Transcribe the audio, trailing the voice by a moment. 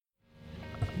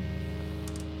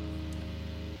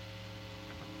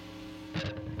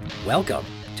Welcome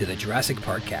to the Jurassic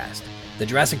Park Cast, the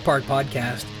Jurassic Park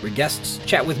podcast where guests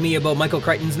chat with me about Michael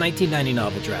Crichton's 1990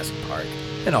 novel Jurassic Park,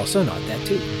 and also Not That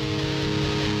Too.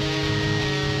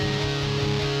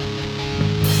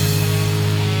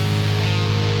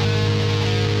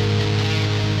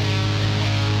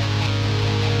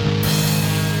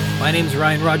 My name's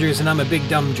Ryan Rogers, and I'm a big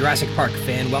dumb Jurassic Park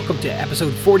fan. Welcome to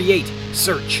episode 48,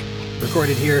 Search,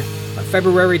 recorded here on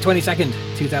February 22nd,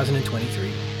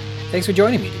 2023. Thanks for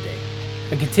joining me today.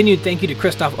 A continued thank you to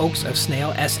Christoph Oakes of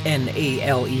Snail,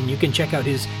 S-N-A-L-E, and you can check out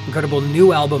his incredible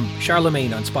new album,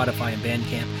 Charlemagne, on Spotify and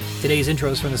Bandcamp. Today's intro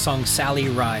is from the song Sally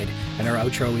Ride, and our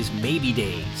outro is Maybe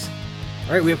Days.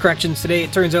 Alright, we have corrections today.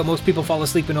 It turns out most people fall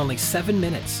asleep in only 7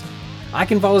 minutes. I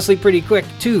can fall asleep pretty quick,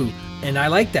 too, and I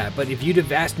like that, but if you'd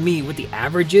have asked me what the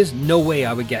average is, no way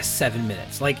I would guess 7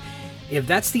 minutes. Like, if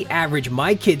that's the average,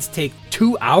 my kids take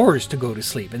 2 hours to go to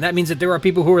sleep. And that means that there are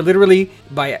people who are literally,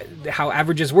 by how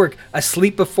averages work,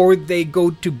 asleep before they go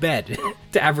to bed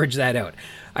to average that out.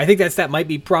 I think that might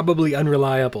be probably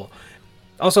unreliable.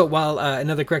 Also, while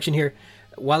another correction here,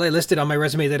 while I listed on my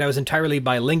resume that I was entirely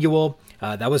bilingual,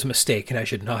 that was a mistake and I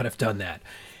should not have done that.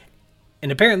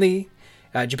 And apparently,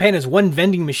 Japan has one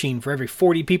vending machine for every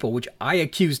 40 people, which I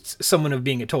accused someone of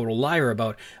being a total liar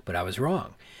about, but I was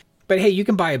wrong. But hey, you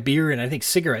can buy a beer and I think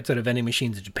cigarettes out of vending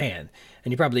machines in Japan,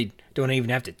 and you probably don't even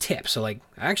have to tip. So I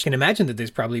actually can imagine that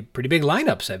there's probably pretty big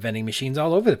lineups at vending machines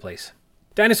all over the place.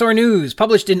 Dinosaur News,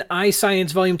 published in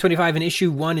iScience Volume 25 in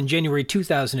Issue 1 in January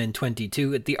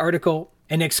 2022. The article,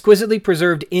 An Exquisitely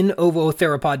Preserved In Ovo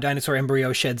Theropod Dinosaur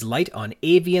Embryo Sheds Light on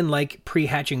Avian-like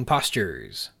Pre-Hatching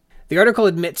Postures. The article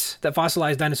admits that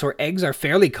fossilized dinosaur eggs are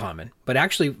fairly common, but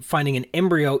actually finding an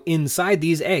embryo inside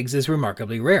these eggs is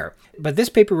remarkably rare. But this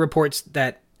paper reports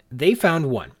that they found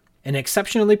one, an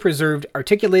exceptionally preserved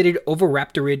articulated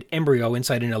oviraptorid embryo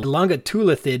inside an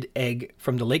elongatulithid egg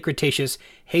from the late Cretaceous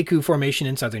Heikou Formation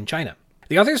in southern China.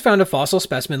 The authors found a fossil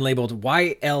specimen labeled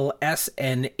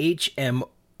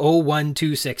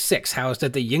YLSNHM01266 housed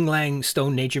at the Yingling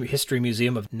Stone Nature History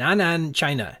Museum of Nan'an,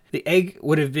 China. The egg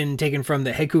would have been taken from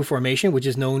the Heikou Formation, which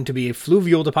is known to be a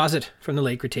fluvial deposit from the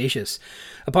late Cretaceous.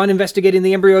 Upon investigating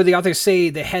the embryo, the authors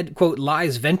say the head, quote,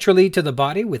 lies ventrally to the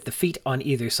body with the feet on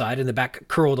either side and the back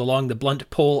curled along the blunt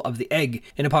pole of the egg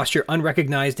in a posture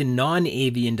unrecognized in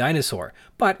non-avian dinosaur,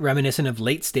 but reminiscent of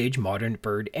late-stage modern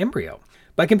bird embryo.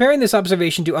 By comparing this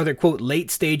observation to other, quote,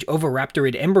 late-stage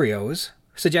oviraptorid embryos,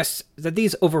 suggests that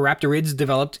these oviraptorids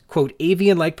developed, quote,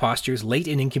 avian-like postures late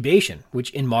in incubation, which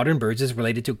in modern birds is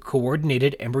related to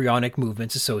coordinated embryonic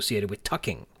movements associated with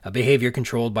tucking, a behavior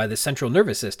controlled by the central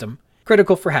nervous system,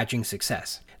 critical for hatching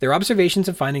success. Their observations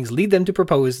and findings lead them to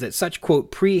propose that such,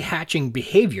 quote, pre-hatching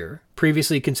behavior,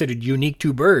 previously considered unique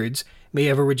to birds, may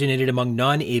have originated among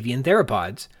non-avian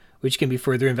theropods, which can be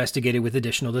further investigated with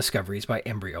additional discoveries by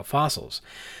embryo fossils.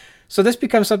 So this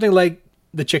becomes something like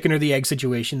the chicken or the egg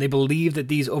situation. They believe that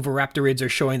these oviraptorids are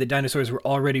showing that dinosaurs were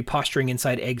already posturing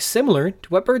inside eggs similar to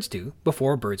what birds do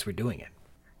before birds were doing it.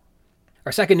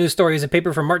 Our second news story is a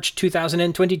paper from March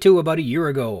 2022, about a year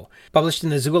ago, published in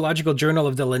the Zoological Journal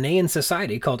of the Linnaean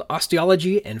Society called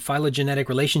Osteology and Phylogenetic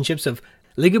Relationships of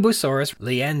Ligabosaurus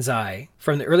lianzi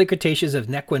from the early Cretaceous of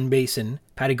Neuquén Basin,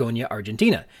 Patagonia,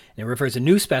 Argentina. And it refers a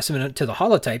new specimen to the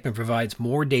holotype and provides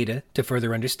more data to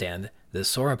further understand the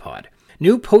sauropod.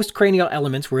 New postcranial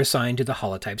elements were assigned to the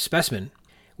holotype specimen,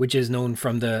 which is known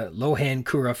from the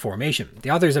Lohan-Kura Formation. The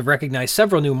authors have recognized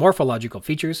several new morphological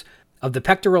features of the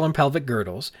pectoral and pelvic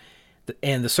girdles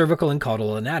and the cervical and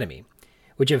caudal anatomy,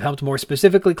 which have helped more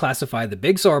specifically classify the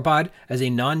big sauropod as a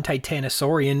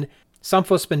non-titanosaurian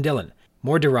Symphospondylon,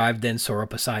 more derived than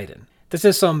Sauroposeidon. This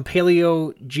has some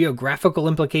paleogeographical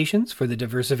implications for the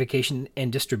diversification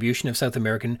and distribution of South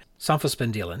American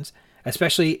Symphospondylons,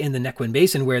 especially in the Neuquén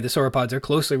Basin, where the sauropods are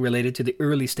closely related to the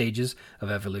early stages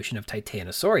of evolution of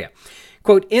Titanosauria.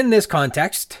 Quote, in this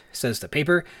context, says the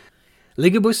paper,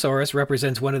 Ligabosaurus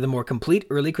represents one of the more complete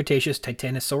early Cretaceous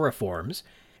titanosauriforms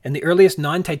and the earliest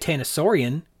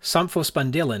non-titanosaurian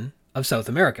Symphospondylon of South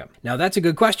America. Now that's a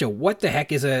good question. What the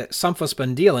heck is a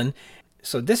Symphospondylon?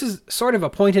 So this is sort of a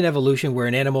point in evolution where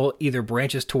an animal either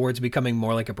branches towards becoming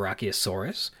more like a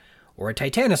Brachiosaurus or a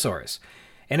Titanosaurus.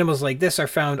 Animals like this are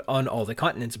found on all the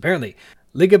continents, apparently.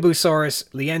 Ligabosaurus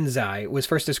lianzi was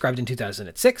first described in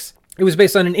 2006. It was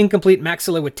based on an incomplete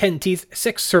maxilla with 10 teeth,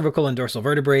 6 cervical and dorsal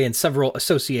vertebrae, and several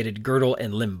associated girdle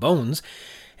and limb bones.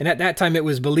 And at that time it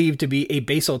was believed to be a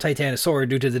basal titanosaur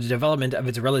due to the development of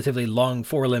its relatively long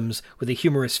forelimbs with a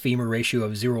humerus femur ratio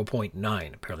of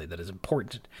 0.9. Apparently that is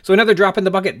important. So another drop in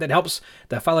the bucket that helps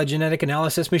the phylogenetic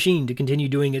analysis machine to continue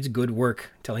doing its good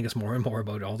work, telling us more and more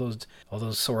about all those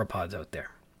sauropods out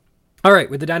there. All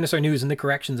right, with the dinosaur news and the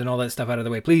corrections and all that stuff out of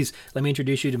the way, please let me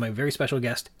introduce you to my very special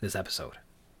guest this episode.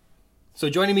 So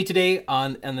joining me today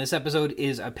on this episode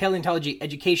is a paleontology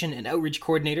education and outreach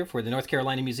coordinator for the North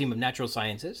Carolina Museum of Natural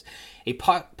Sciences, a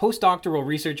postdoctoral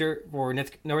researcher for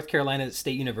North Carolina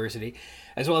State University,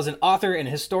 as well as an author and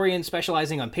a historian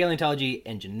specializing on paleontology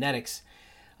and genetics.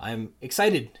 I'm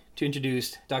excited to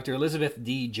introduce Dr. Elizabeth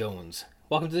D. Jones.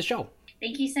 Welcome to the show.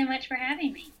 Thank you so much for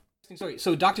having me.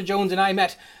 So Dr. Jones and I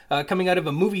met coming out of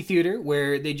a movie theater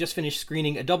where they just finished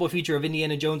screening a double feature of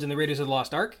Indiana Jones and the Raiders of the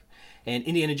Lost Ark and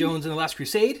Indiana Jones and the Last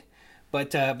Crusade,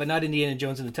 but not Indiana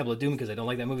Jones and the Temple of Doom because I don't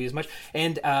like that movie as much.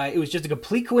 And it was just a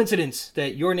complete coincidence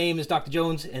that your name is Dr.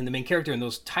 Jones and the main character in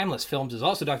those timeless films is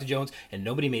also Dr. Jones, and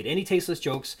nobody made any tasteless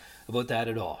jokes about that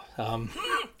at all.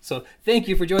 So thank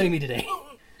you for joining me today.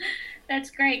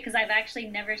 That's great, because I've actually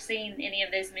never seen any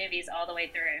of those movies all the way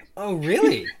through. Oh,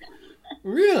 really?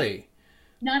 Really?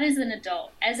 Not as an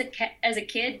adult. As a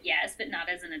kid, yes, but not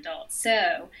as an adult.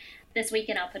 So this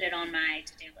weekend I'll put it on my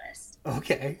to-do list.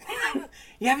 Okay.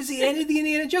 You haven't seen any of the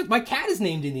Indiana Jones? My cat is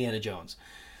named Indiana Jones.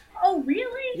 Oh,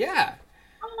 really? Yeah.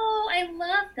 Oh, I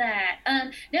love that.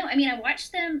 No, I mean, I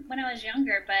watched them when I was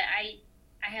younger, but I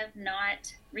have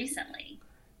not recently.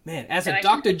 Man, as a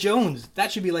Dr. Jones,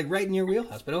 that should be like right in your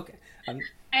wheelhouse, but okay.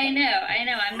 I know.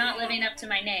 I'm not living up to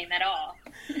my name at all.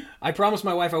 I promised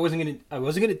my wife I wasn't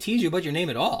gonna tease you about your name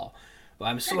at all. But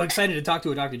I'm so excited to talk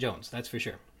to a Dr. Jones, that's for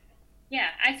sure. Yeah,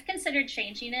 I've considered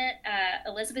changing it.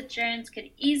 Elizabeth Jones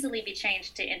could easily be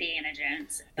changed to Indiana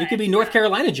Jones. It could be North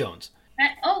Carolina Jones.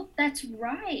 That's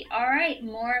right. All right,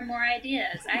 more and more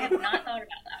ideas. I have not thought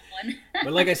about that one.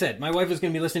 But like I said, my wife is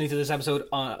going to be listening to this episode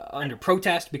under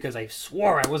protest because I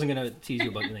swore I wasn't going to tease you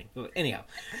about the name. But anyhow,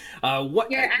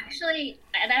 actually,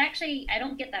 I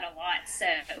don't get that a lot, so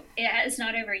it's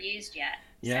not overused yet.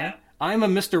 Yeah, so. I'm a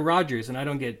Mr. Rogers, and I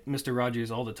don't get Mr. Rogers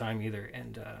all the time either,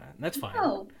 and that's fine.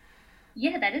 Oh,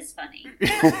 yeah, that is funny.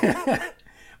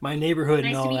 My neighborhood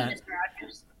nice and all to meet that. you, Mr.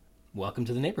 Rogers. Welcome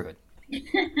to the neighborhood.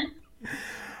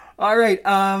 All right.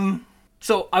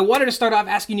 So I wanted to start off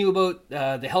asking you about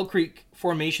the Hell Creek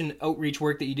Formation outreach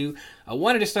work that you do. I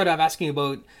wanted to start off asking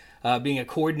about being a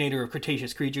coordinator of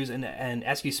Cretaceous creatures and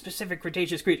ask you specific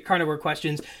Cretaceous carnivore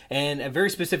questions and a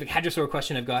very specific hadrosaur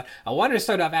question I've got. I wanted to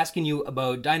start off asking you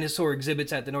about dinosaur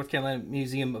exhibits at the North Carolina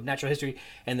Museum of Natural History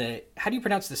and how do you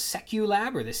pronounce the SECU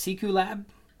lab or the CQ lab?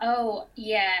 Oh,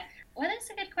 yeah. Well, that's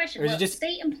a good question. Well, just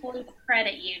State Employee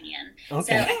Credit Union.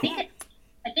 Okay. So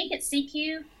I think it's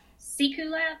CQ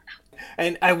lab.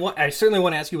 And I certainly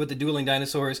want to ask you about the dueling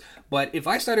dinosaurs, but if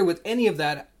I started with any of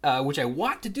that, which I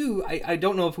want to do, I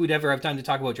don't know if we'd ever have time to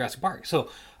talk about Jurassic Park. So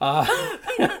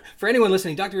for anyone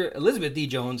listening, Dr. Elizabeth D.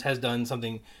 Jones has done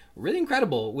something really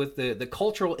incredible with the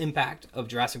cultural impact of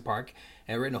Jurassic Park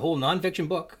and written a whole nonfiction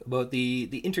book about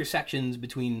the intersections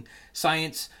between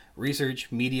science, research,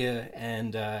 media,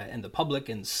 and the public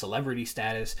and celebrity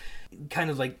status, kind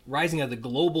of like rising out of the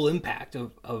global impact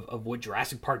of what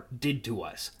Jurassic Park did to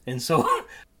us. And so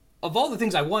of all the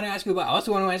things I want to ask you about, I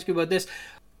also want to ask you about this.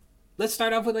 Let's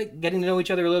start off with like getting to know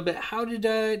each other a little bit.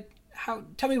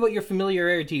 Tell me about your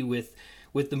familiarity with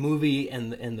the movie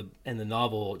and the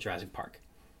novel Jurassic Park.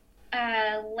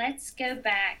 Let's go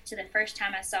back to the first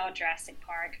time I saw Jurassic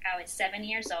Park. I was 7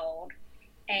 years old.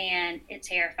 And it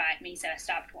terrified me, so I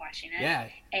stopped watching it. Yeah.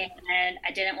 And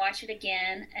I didn't watch it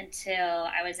again until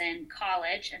I was in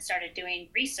college and started doing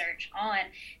research on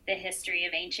the history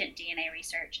of ancient DNA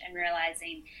research and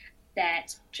realizing that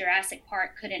Jurassic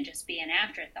Park couldn't just be an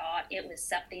afterthought. It was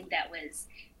something that was,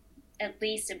 at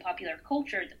least in popular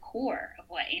culture, the core of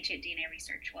what ancient DNA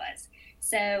research was.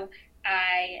 So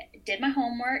I did my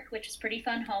homework, which was pretty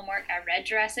fun homework. I read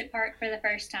Jurassic Park for the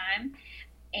first time.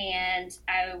 And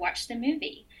I watched the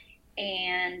movie,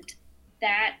 and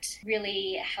that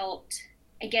really helped,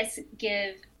 I guess,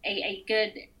 give a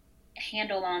good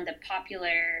handle on the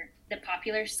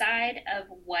popular side of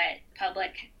what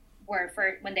public were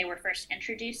when they were first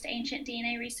introduced to ancient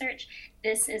DNA research.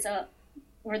 This is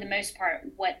for the most part,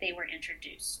 what they were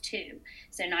introduced to.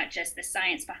 So not just the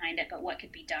science behind it, but what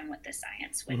could be done with the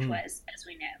science, which was, as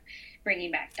we know, bringing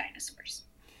back dinosaurs.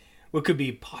 What could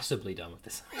be possibly done with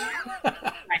this?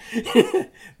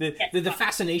 the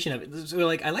fascination of it. So,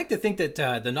 like, I like to think that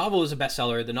the novel is a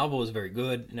bestseller. The novel is very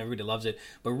good, and everybody loves it.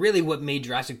 But really, what made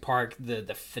Jurassic Park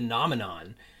the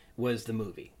phenomenon was the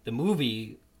movie. The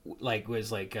movie,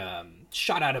 was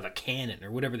shot out of a cannon, or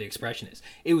whatever the expression is.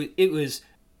 It was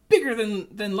bigger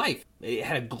than life. It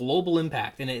had a global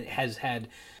impact, and it has had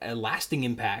a lasting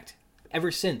impact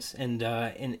ever since, and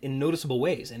in noticeable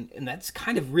ways. And that's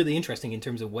kind of really interesting in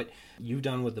terms of what you've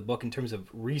done with the book in terms of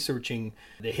researching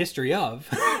the history of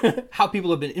how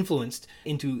people have been influenced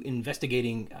into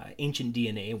investigating ancient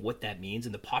DNA and what that means,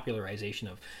 and the popularization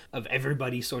of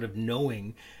everybody sort of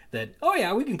knowing that, oh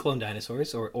yeah, we can clone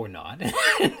dinosaurs or not,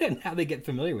 and how they get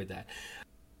familiar with that.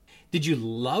 Did you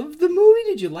love the movie?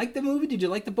 Did you like the movie? Did you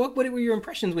like the book? What were your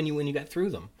impressions when you got through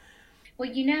them?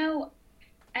 Well,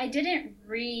 I didn't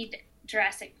read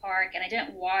Jurassic Park and I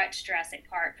didn't watch Jurassic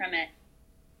Park from a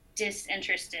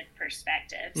disinterested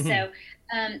perspective. Mm-hmm. So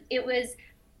it was,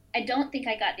 I don't think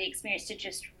I got the experience to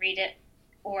just read it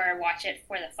or watch it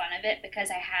for the fun of it,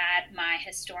 because I had my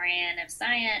historian of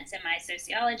science and my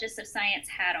sociologist of science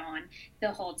hat on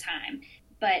the whole time.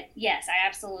 But yes, I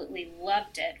absolutely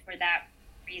loved it for that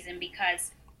reason,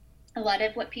 because a lot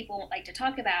of what people like to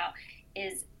talk about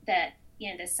is that,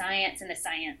 the science and the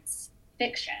science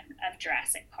fiction of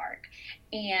Jurassic Park.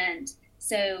 And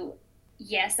so,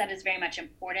 yes, that is very much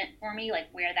important for me, like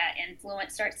where that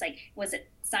influence starts. Like, was it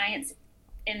science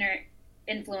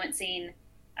influencing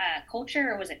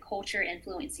culture, or was it culture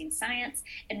influencing science?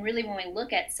 And really, when we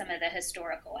look at some of the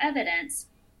historical evidence,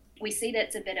 we see that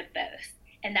it's a bit of both.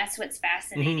 And that's what's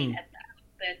fascinating about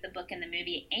both the book and the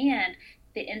movie, and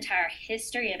the entire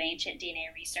history of ancient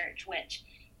DNA research, which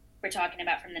we're talking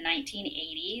about from the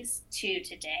 1980s to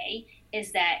today,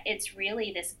 is that it's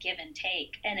really this give and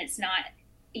take. And it's not,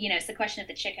 it's the question of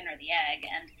the chicken or the egg.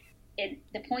 And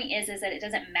the point is that it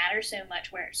doesn't matter so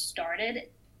much where it started.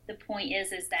 The point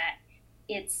is that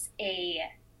it's a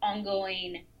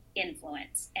ongoing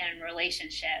influence and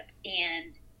relationship,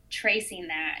 and tracing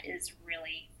that is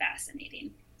really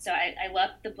fascinating. So I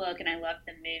loved the book and I loved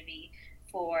the movie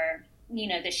for,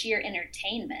 the sheer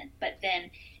entertainment, but then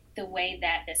the way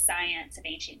that the science of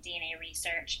ancient DNA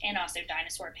research and also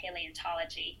dinosaur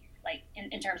paleontology, like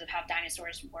in terms of how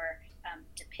dinosaurs were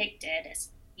depicted as,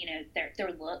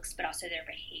 their looks, but also their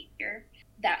behavior,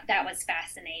 that was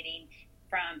fascinating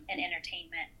from an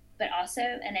entertainment, but also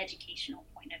an educational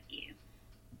point of view.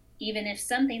 Even if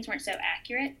some things weren't so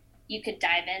accurate, you could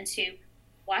dive into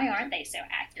why aren't they so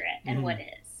accurate and what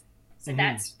is. So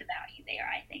that's the value there,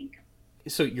 I think.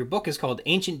 So your book is called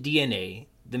Ancient DNA,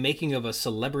 The Making of a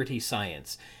Celebrity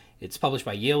Science. It's published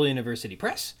by Yale University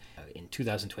Press in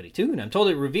 2022, and I'm told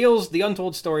it reveals the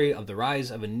untold story of the rise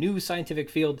of a new scientific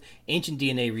field, ancient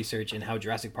DNA research, and how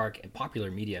Jurassic Park and popular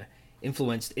media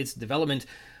influenced its development.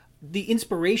 The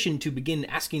inspiration to begin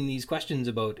asking these questions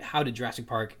about how did Jurassic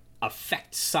Park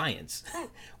affect science?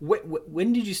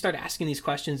 When did you start asking these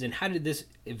questions, and how did this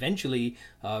eventually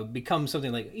become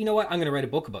something like, I'm going to write a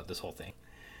book about this whole thing?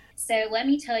 So let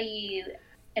me tell you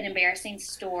an embarrassing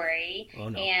story. Oh,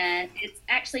 no. And it's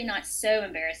actually not so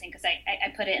embarrassing because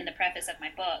I put it in the preface of my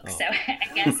book. So I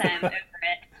guess I'm over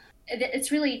it.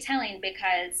 It's really telling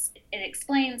because it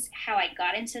explains how I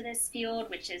got into this field,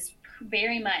 which is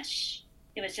very much,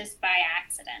 it was just by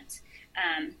accident.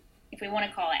 If we want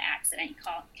to call it accident, you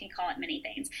can call it many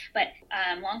things. But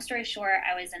long story short,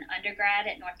 I was an undergrad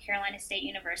at North Carolina State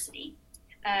University.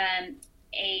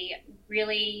 A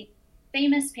really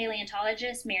famous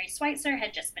paleontologist, Mary Schweitzer,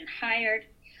 had just been hired.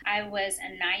 I was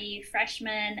a naive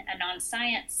freshman, a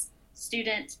non-science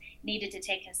student, needed to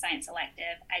take a science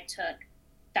elective. I took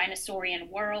Dinosaurian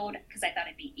World because I thought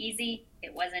it'd be easy.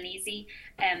 It wasn't easy.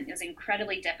 It was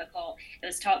incredibly difficult. It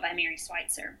was taught by Mary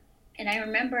Schweitzer. And I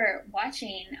remember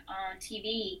watching on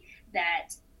TV that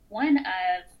one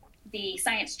of the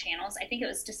science channels, I think it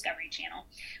was Discovery Channel,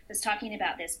 was talking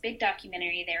about this big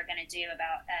documentary they were going to do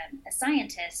about a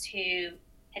scientist who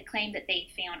had claimed that they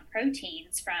found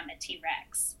proteins from a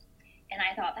T-Rex. And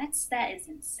I thought, that is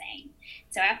insane.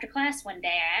 So after class one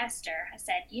day, I asked her, I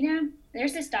said,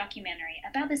 there's this documentary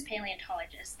about this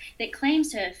paleontologist that claims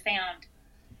to have found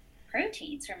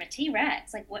proteins from a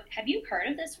T-Rex. Like, what? Have you heard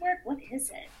of this work? What is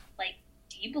it? Like,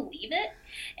 do you believe it?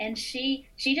 And she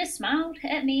just smiled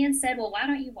at me and said, well, why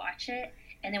don't you watch it?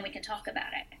 And then we can talk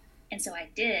about it. And so I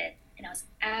did. And I was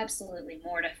absolutely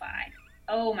mortified.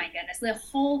 Oh my goodness. The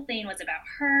whole thing was about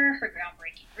her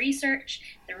groundbreaking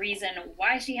research, the reason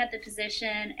why she had the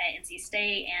position at NC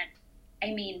State.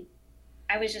 And I mean,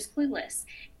 I was just clueless.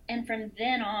 And from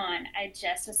then on, I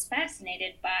just was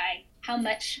fascinated by how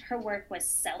much her work was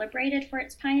celebrated for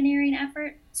its pioneering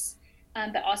efforts,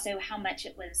 but also how much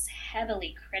it was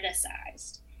heavily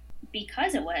criticized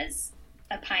because it was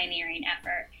a pioneering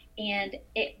effort. And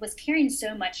it was carrying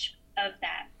so much of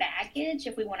that baggage,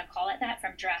 if we want to call it that,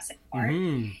 from Jurassic Park.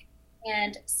 Mm-hmm.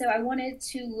 And so I wanted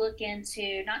to look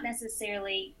into not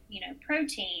necessarily,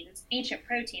 proteins, ancient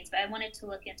proteins, but I wanted to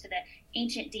look into the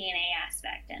ancient DNA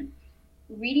aspect. And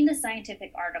reading the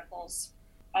scientific articles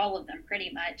all of them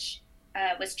pretty much,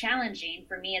 was challenging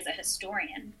for me as a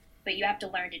historian, but you have to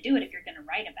learn to do it if you're going to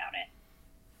write about it.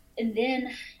 And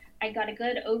then I got a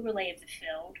good overlay of the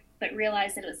field, but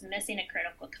realized that it was missing a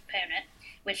critical component,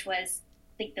 which was,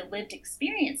 I think, the lived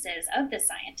experiences of the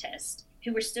scientists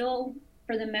who were still,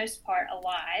 for the most part,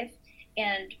 alive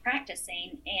and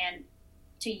practicing, and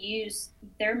to use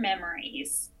their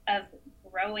memories of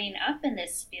growing up in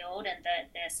this field and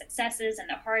the successes and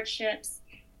the hardships,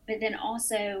 but then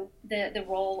also the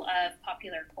role of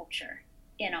popular culture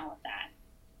in all of that.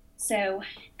 So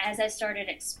as I started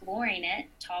exploring it,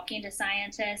 talking to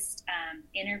scientists,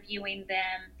 interviewing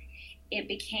them, it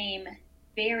became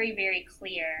very, very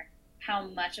clear how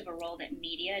much of a role that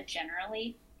media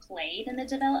generally played in the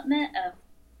development of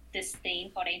this theme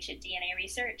called ancient DNA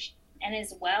research, and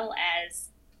as well as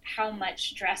how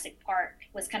much Jurassic Park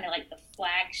was kind of like the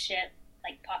flagship,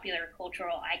 like popular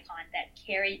cultural icon that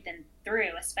carried them through,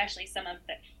 especially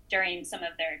during some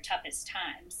of their toughest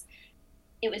times.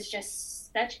 It was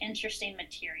just such interesting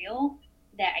material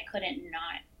that I couldn't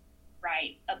not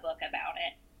write a book about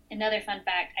it. Another fun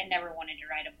fact, I never wanted to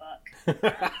write a book.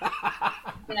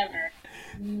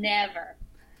 Never.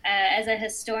 As a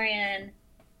historian,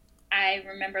 I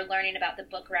remember learning about the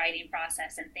book writing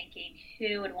process and thinking,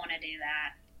 who would want to do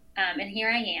that? And here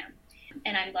I am,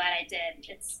 and I'm glad I did.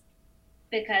 It's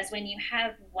because when you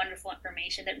have wonderful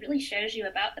information that really shows you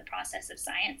about the process of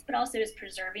science, but also is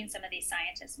preserving some of these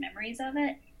scientists' memories of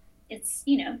it, it's,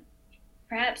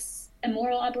 perhaps a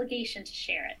moral obligation to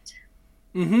share it.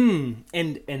 Mm-hmm.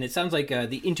 And it sounds like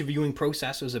the interviewing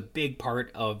process was a big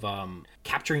part of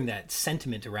capturing that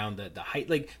sentiment around the height.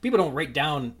 Like, people don't write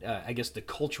down, I guess, the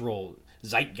cultural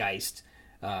zeitgeist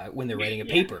when they're writing a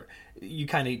paper. You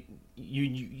kind of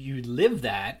you live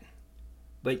that,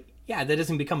 but yeah, that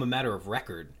doesn't become a matter of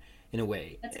record in a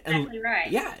way. That's exactly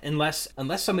right. Yeah, unless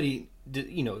somebody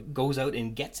goes out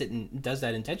and gets it and does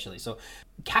that intentionally. So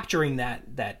capturing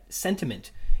that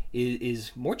sentiment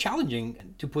is more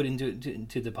challenging to put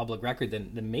into the public record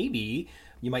than maybe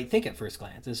you might think at first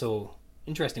glance. And so,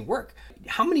 interesting work.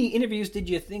 How many interviews do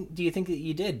you think that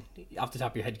you did off the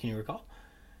top of your head? Can you recall?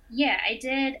 Yeah, I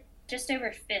did just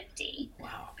over 50.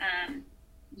 Wow.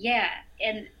 Yeah,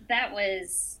 and that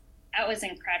was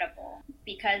incredible,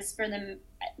 because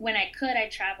when I could, I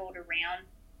traveled around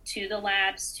to the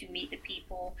labs to meet the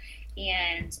people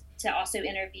and to also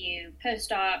interview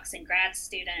postdocs and grad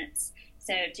students.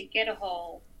 So to get a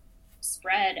whole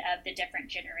spread of the different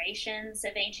generations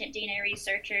of ancient DNA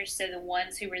researchers, so the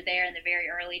ones who were there in the very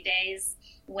early days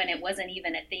when it wasn't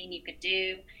even a thing you could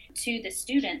do, to the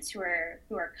students who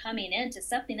are coming into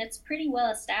something that's pretty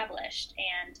well established.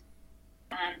 And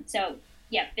so,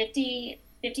 yeah, 50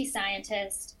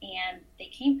 scientists, and they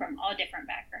came from all different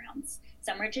backgrounds.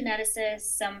 Some were geneticists,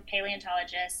 some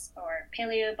paleontologists or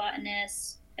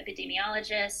paleobotanists,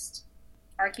 epidemiologists,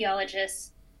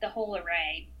 archaeologists, the whole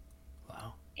array.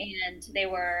 Wow. And they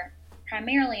were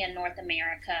primarily in North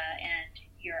America and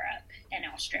Europe and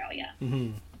Australia.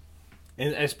 Mm-hmm.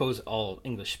 And I suppose all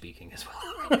English speaking as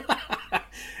well.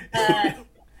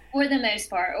 For the most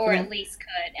part, or at least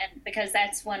could. And because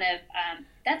that's one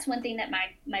thing that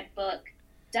my book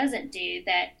doesn't do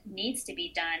that needs to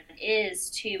be done, is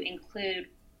to include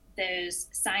those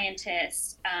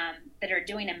scientists that are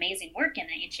doing amazing work in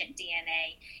ancient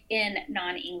DNA in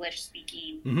non-English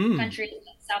speaking countries. In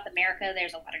South America,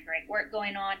 there's a lot of great work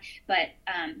going on, but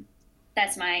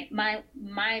that's my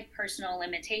personal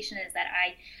limitation, is that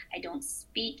I don't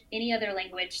speak any other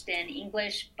language than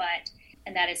English,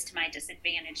 and that is to my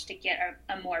disadvantage to get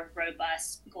a more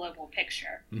robust global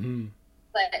picture. Mm-hmm.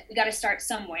 But we got to start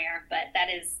somewhere, but that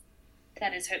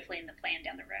is hopefully in the plan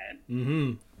down the road.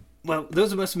 Mm-hmm. Well,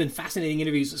 those must have been fascinating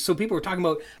interviews. So people were talking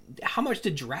about, how much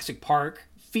did Jurassic Park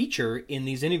feature in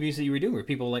these interviews that you were doing? Were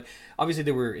people obviously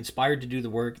they were inspired to do the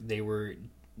work, they were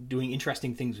doing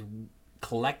interesting things,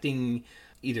 collecting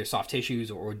either soft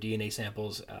tissues or DNA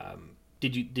samples.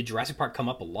 Did Jurassic Park come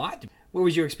up a lot? What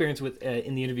was your experience with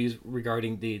in the interviews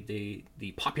regarding the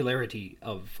popularity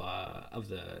of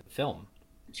the film?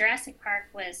 Jurassic Park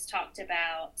was talked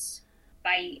about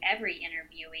by every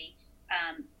interviewee.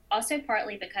 Also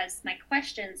partly because my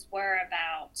questions were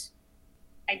about,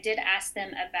 I did ask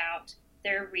them about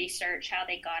their research, how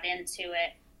they got into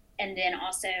it, and then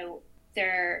also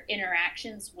their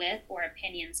interactions with or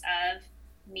opinions of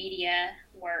media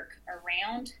work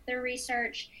around their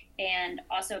research, and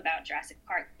also about Jurassic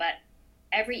Park. But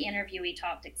every interviewee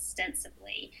talked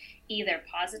extensively, either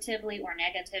positively or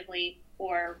negatively,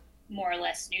 or more or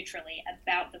less neutrally,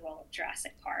 about the role of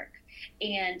Jurassic Park.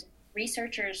 And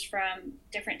researchers from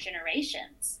different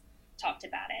generations talked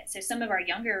about it. So some of our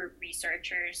younger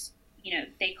researchers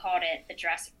they called it the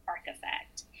Jurassic Park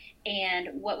effect.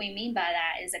 And what we mean by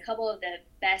that is a couple of the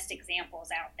best examples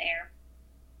out there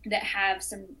that have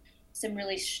some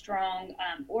really strong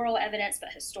oral evidence,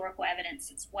 but historical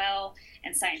evidence as well,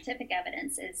 and scientific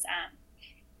evidence is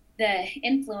the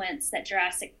influence that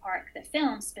Jurassic Park, the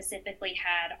film, specifically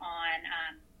had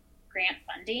on grant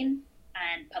funding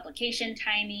and publication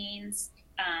timings,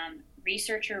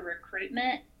 researcher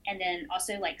recruitment, and then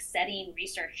also like setting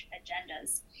research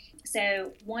agendas.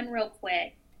 So one real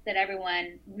quick that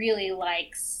everyone really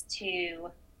likes to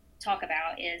talk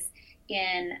about is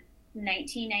in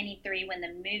 1993, when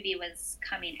the movie was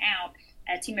coming out,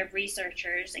 a team of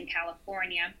researchers in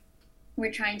California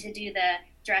were trying to do the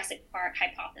Jurassic Park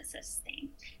hypothesis thing.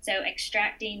 So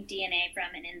extracting DNA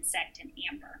from an insect in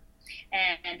amber.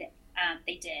 And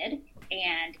they did.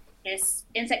 And this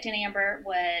insect in amber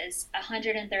was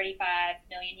 135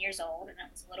 million years old, and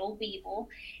it was a little weevil.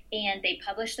 And they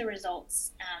published the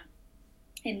results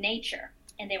in Nature.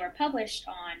 And they were published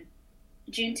on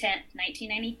June 10th,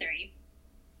 1993.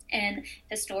 And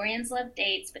historians love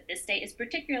dates, but this date is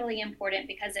particularly important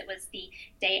because it was the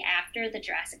day after the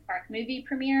Jurassic Park movie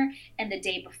premiere and the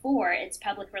day before its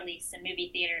public release in movie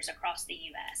theaters across the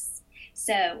US.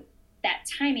 So that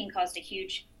timing caused a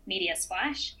huge media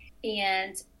splash,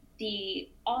 and the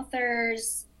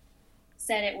authors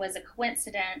said it was a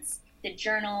coincidence. The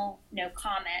journal, no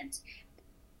comment.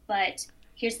 But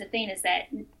here's the thing is that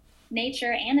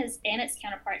Nature and its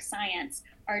counterpart Science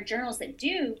are journals that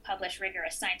do publish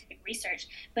rigorous scientific research,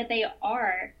 but they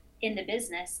are in the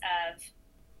business of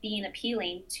being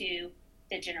appealing to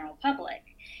the general public.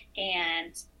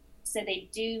 And so they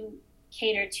do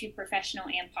cater to professional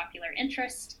and popular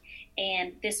interest.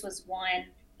 And this was one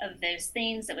of those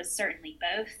things that was certainly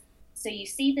both. So you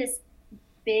see this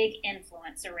big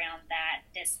influence around that.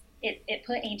 It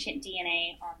put ancient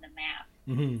DNA on the map.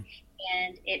 Mm-hmm.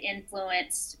 And it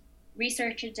influenced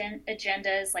research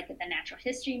agendas, like at the Natural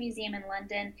History Museum in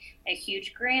London. A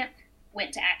huge grant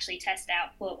went to actually test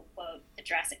out, quote, unquote, the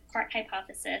Jurassic Park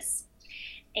hypothesis.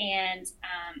 And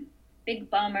big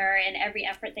bummer in every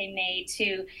effort they made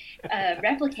to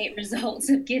replicate results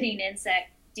of getting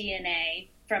insect DNA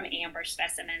from amber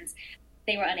specimens,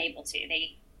 they were unable to.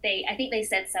 I think they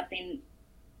said something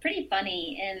pretty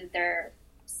funny in their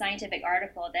scientific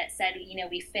article that said,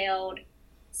 we failed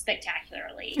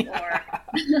spectacularly, or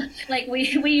like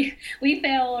we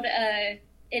failed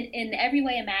in every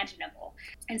way imaginable.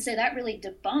 And so that really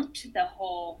debunked the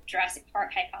whole Jurassic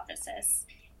Park hypothesis.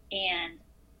 And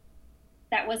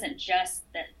that wasn't just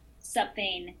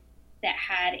something that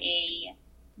had a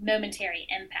momentary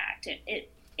impact. It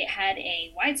had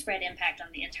a widespread impact on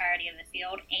the entirety of the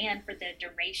field and for the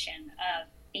duration of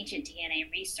ancient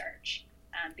DNA research,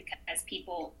 because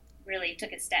people really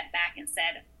took a step back and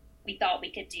said, we thought we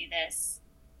could do this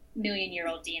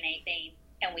million-year-old DNA thing,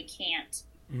 and we can't.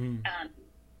 Mm.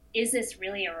 Is this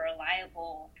really a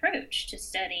reliable approach to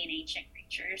studying ancient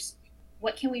creatures?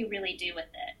 What can we really do with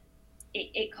it?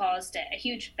 It caused a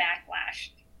huge backlash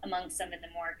among some of the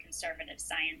more conservative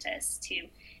scientists to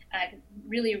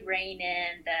really rein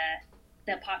in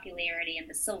the popularity and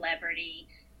the celebrity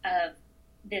of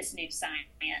this new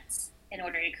science in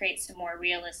order to create some more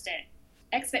realistic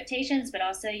expectations, but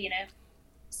also,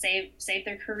 save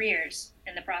their careers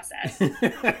in the process.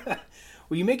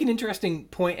 Well, you make an interesting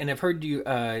point, and I've heard you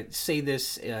say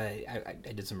this. I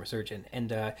did some research,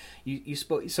 and you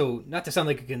spoke. So, not to sound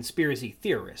like a conspiracy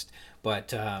theorist,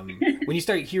 but when you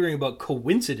start hearing about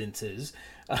coincidences,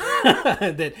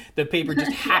 that the paper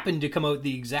just happened to come out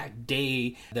the exact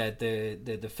day that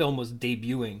the film was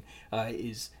debuting,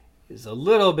 is a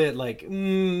little bit like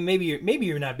maybe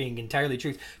you're not being entirely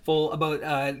truthful about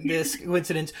this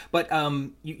coincidence, but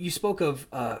you spoke of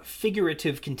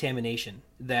figurative contamination,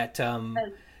 that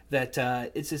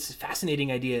it's this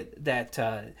fascinating idea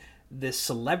that this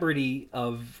celebrity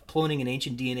of cloning and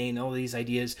ancient DNA and all these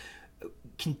ideas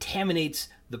contaminates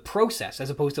the process, as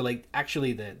opposed to like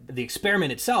actually the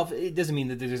experiment itself. It doesn't mean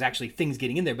that there's actually things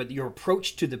getting in there, but your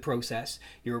approach to the process,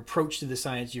 your approach to the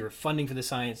science, your funding for the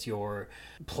science, your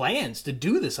plans to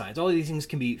do the science, all of these things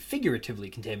can be figuratively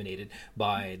contaminated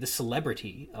by the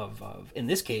celebrity of in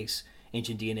this case,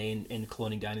 ancient DNA and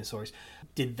cloning dinosaurs.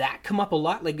 Did that come up a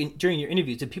lot? Like during your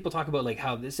interviews, did people talk about like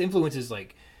how this influence is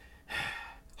like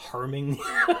harming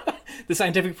the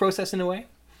scientific process in a way?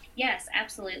 Yes,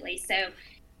 absolutely. So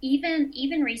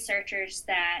even researchers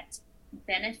that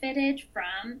benefited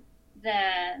from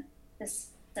the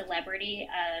celebrity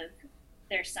of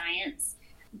their science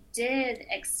did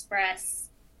express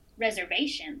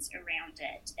reservations around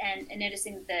it and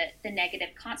noticing the negative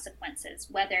consequences,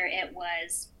 whether it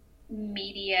was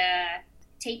media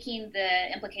taking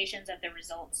the implications of the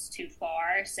results too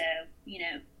far. So,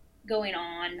 going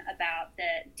on about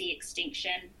the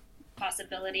de-extinction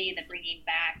possibility, the bringing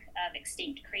back of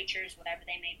extinct creatures, whatever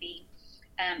they may be,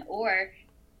 or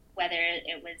whether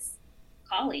it was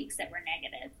colleagues that were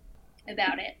negative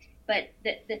about it. But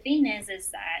the thing is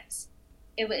that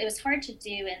it was hard to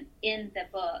do in the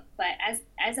book, but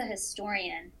as a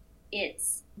historian,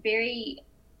 it's very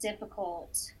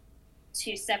difficult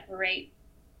to separate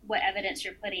what evidence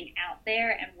you're putting out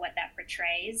there and what that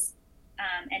portrays,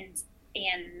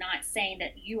 and not saying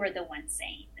that you are the one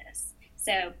saying this.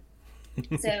 So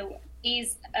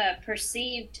these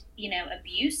perceived,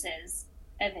 abuses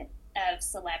of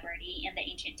celebrity in the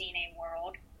ancient DNA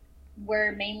world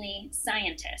were mainly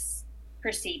scientists'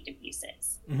 perceived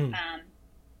abuses. Mm-hmm.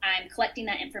 I'm collecting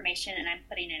that information and I'm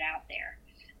putting it out there,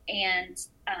 and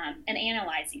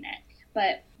analyzing it.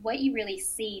 But what you really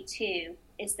see too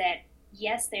is that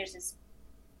yes, there's this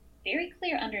very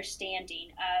clear understanding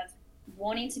of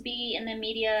wanting to be in the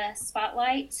media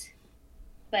spotlight,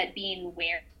 but being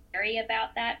wary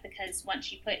about that, because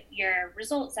once you put your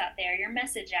results out there, your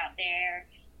message out there,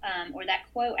 or that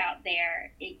quote out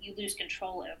there, you lose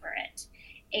control over it.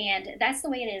 And that's the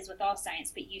way it is with all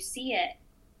science, but you see it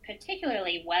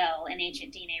particularly well in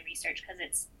ancient DNA research because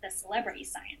it's the celebrity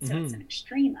science, so it's an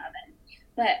extreme of it.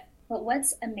 But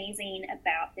what's amazing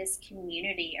about this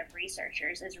community of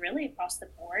researchers is really across the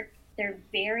board, they're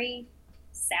very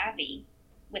savvy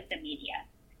with the media.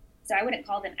 So I wouldn't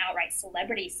call them outright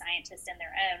celebrity scientists in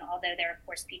their own, although there are, of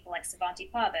course, people like Svante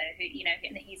Pääbo, who,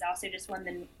 and he's also just won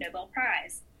the Nobel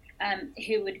Prize,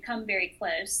 who would come very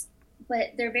close.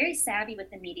 But they're very savvy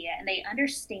with the media, and they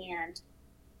understand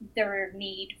their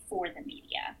need for the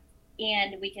media.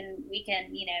 And we can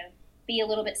be a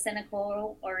little bit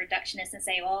cynical or reductionist and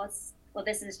say, well,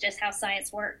 this is just how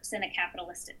science works in a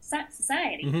capitalistic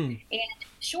society. Mm-hmm. And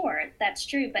sure, that's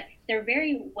true, but they're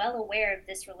very well aware of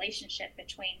this relationship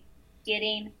between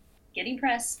getting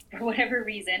press for whatever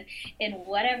reason in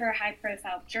whatever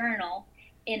high-profile journal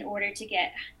in order to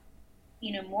get,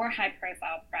 more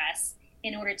high-profile press,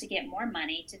 in order to get more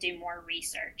money to do more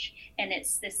research. And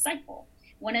it's this cycle.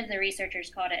 One of the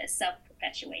researchers called it a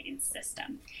self-perpetuating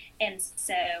system. And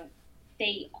so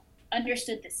they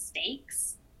understood the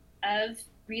stakes of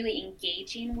really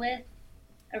engaging with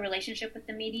a relationship with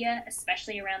the media,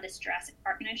 especially around this Jurassic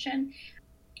Park notion.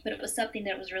 But it was something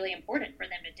that was really important for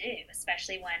them to do,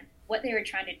 especially when what they were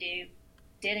trying to do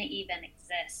didn't even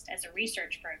exist as a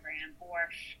research program or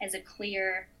as a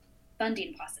clear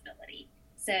funding possibility.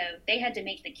 So they had to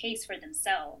make the case for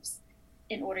themselves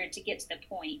in order to get to the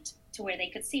point to where they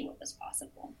could see what was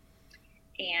possible.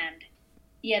 And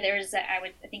yeah,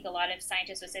 I think a lot of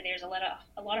scientists would say there's a lot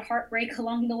of heartbreak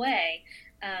along the way,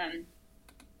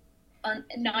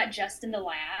 not just in the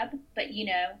lab, but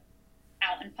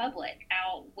out in public,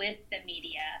 out with the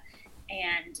media,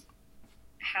 and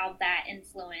how that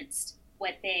influenced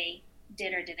what they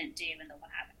did or didn't do in the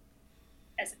lab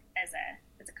as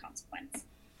a consequence.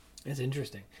 That's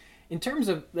interesting. In terms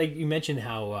of, like you mentioned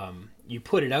how you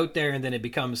put it out there and then it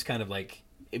becomes kind of like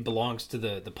it belongs to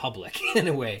the public in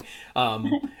a way.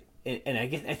 And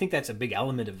I think that's a big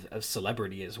element of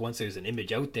celebrity is once there's an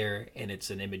image out there and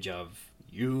it's an image of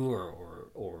you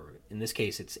or in this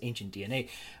case it's ancient DNA.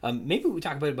 Maybe we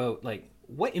talk about like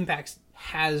what impacts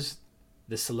has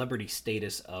the celebrity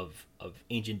status of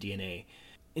ancient DNA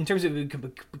in terms of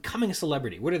becoming a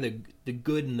celebrity. What are the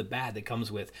good and the bad that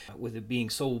comes with it being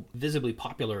so visibly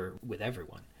popular with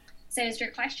everyone? So is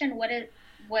your question what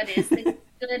is the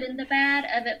good and the bad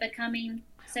of it becoming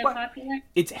so popular?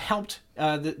 It's helped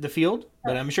the field,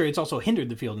 but I'm sure it's also hindered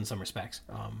the field in some respects.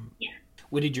 Yeah.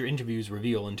 What did your interviews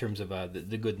reveal in terms of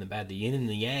the good and the bad, the yin and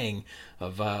the yang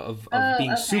of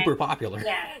being super popular?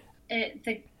 Yeah.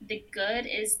 The good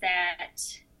is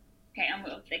that,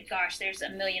 okay, gosh, there's a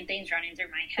million things running through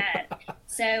my head.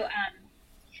 So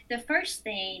the first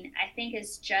thing I think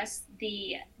is just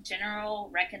the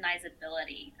general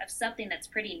recognizability of something that's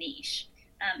pretty niche,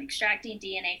 extracting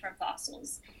DNA from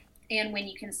fossils. And when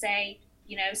you can say,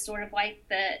 sort of like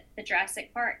the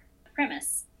Jurassic Park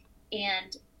premise,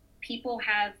 and people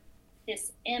have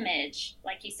this image,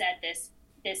 like you said, this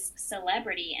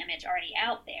celebrity image already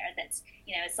out there that's,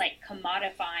 it's like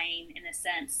commodifying, in a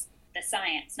sense, the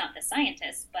science, not the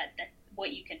scientists, but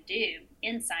what you can do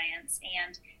in science.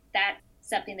 And that's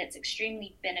something that's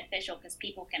extremely beneficial because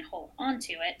people can hold on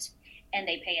to it and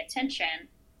they pay attention.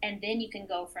 And then you can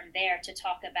go from there to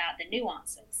talk about the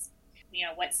nuances.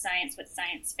 What's science, what's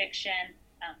science fiction,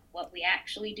 what we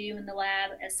actually do in the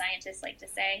lab, as scientists like to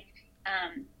say.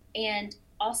 And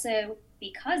also,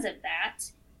 because of that,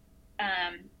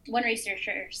 one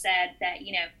researcher said that,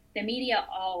 the media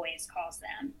always calls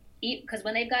them, because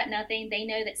when they've got nothing, they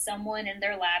know that someone in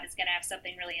their lab is going to have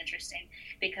something really interesting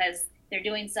because they're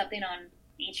doing something on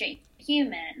ancient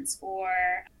humans or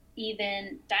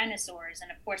even dinosaurs,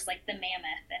 and of course, like the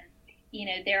mammoth.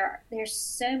 And there's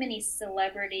so many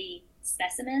celebrity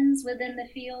specimens within the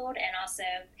field, and also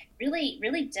really,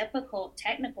 really difficult,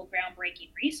 technical, groundbreaking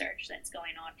research that's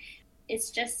going on. It's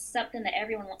just something that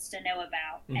everyone wants to know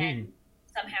about, and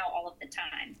somehow all of the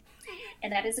time.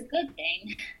 And that is a good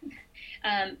thing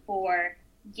for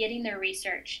getting their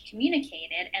research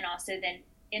communicated, and also then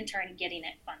in turn getting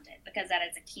it funded, because that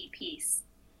is a key piece,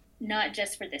 not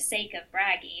just for the sake of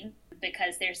bragging,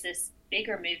 because there's this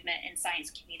bigger movement in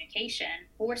science communication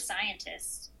for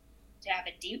scientists to have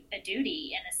a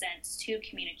duty, in a sense, to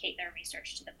communicate their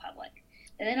research to the public.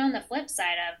 And then on the flip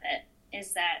side of it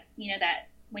is that, that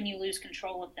when you lose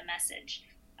control of the message,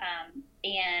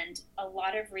 and a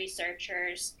lot of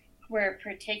researchers were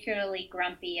particularly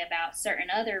grumpy about certain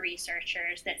other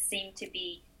researchers that seemed to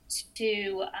be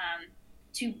too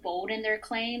bold in their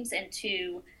claims and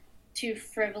too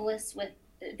frivolous with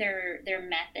their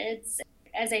methods.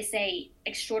 As I say,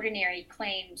 extraordinary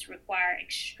claims require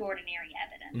extraordinary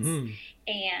evidence.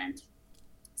 And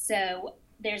so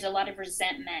there's a lot of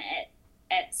resentment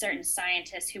at certain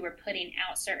scientists who were putting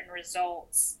out certain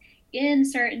results in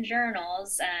certain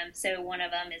journals. So one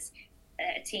of them is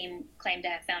a team claimed to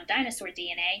have found dinosaur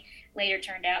DNA. Later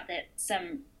turned out that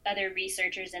some other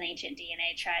researchers in ancient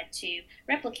DNA tried to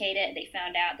replicate it. They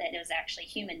found out that it was actually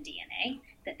human DNA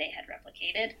that they had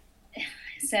replicated.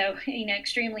 So,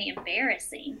 extremely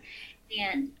embarrassing.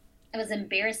 And it was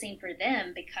embarrassing for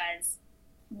them because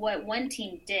what one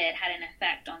team did had an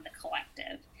effect on the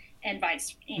collective, and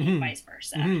vice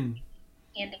versa.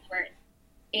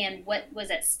 And what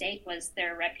was at stake was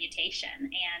their reputation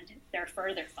and their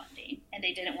further funding, and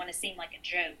they didn't want to seem like a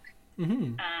joke.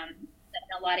 In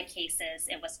a lot of cases,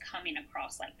 it was coming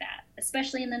across like that,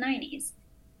 especially in the 90s.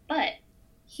 But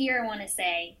here I want to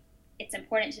say it's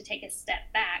important to take a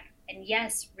step back and,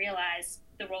 yes, realize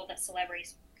the role that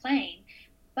celebrities are playing,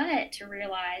 but to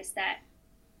realize that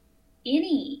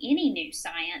any new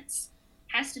science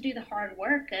has to do the hard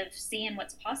work of seeing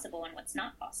what's possible and what's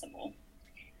not possible.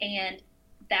 And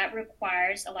that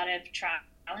requires a lot of trial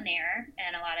and error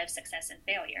and a lot of success and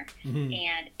failure.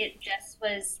 And it just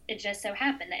so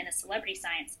happened that in a celebrity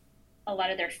science, a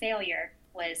lot of their failure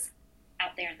was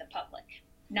out there in the public,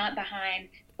 not behind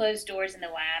closed doors in the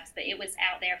labs, but it was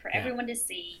out there for everyone to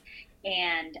see.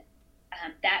 And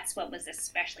that's what was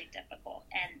especially difficult.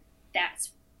 And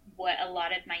that's what a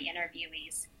lot of my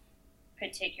interviewees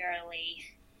particularly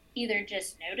either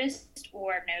just noticed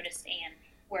and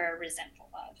were resentful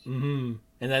of. And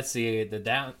that's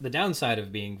the downside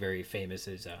of being very famous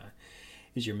is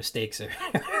your mistakes are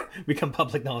become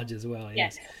public knowledge as well.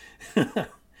 Yes. Yep.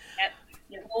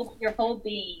 Your whole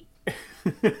being.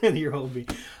 Your whole being.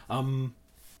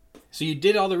 So you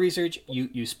did all the research.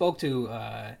 You spoke to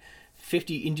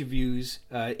 50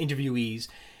 interviewees.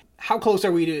 How close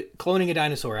are we to cloning a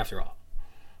dinosaur after all?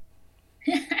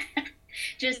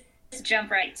 Just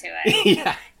jump right to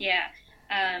it.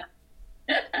 Yeah.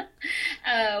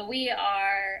 We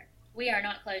are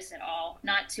not close at all,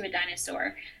 not to a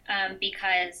dinosaur,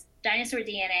 because dinosaur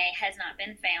DNA has not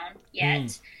been found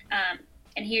yet.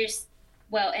 And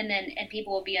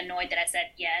people will be annoyed that I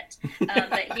said yet.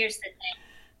 But here's the thing,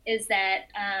 is that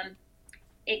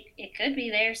it could be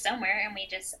there somewhere, and we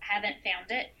just haven't found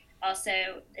it.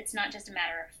 Also, it's not just a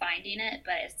matter of finding it,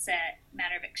 but it's a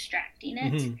matter of extracting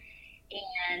it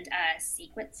and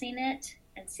sequencing it,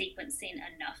 and sequencing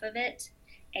enough of it.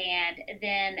 And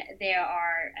then there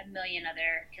are a million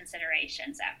other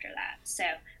considerations after that. So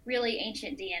really,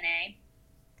 ancient DNA,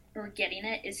 or getting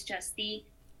it, is just the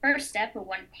first step, or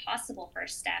one possible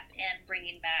first step, in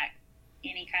bringing back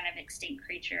any kind of extinct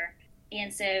creature.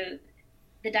 And so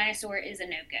the dinosaur is a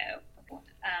no-go.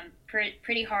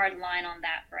 Pretty hard line on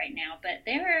that right now. But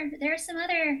there are some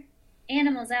other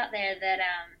animals out there that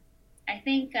I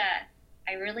think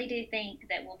I really do think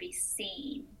that will be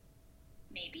seen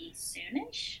maybe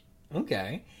soonish.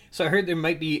 Okay. So I heard there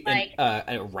might be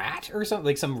a rat or something,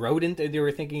 like some rodent that they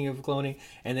were thinking of cloning,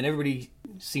 and then everybody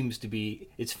seems to be,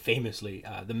 it's famously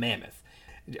the mammoth.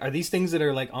 Are these things that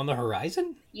are like on the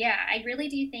horizon? Yeah, I really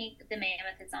do think the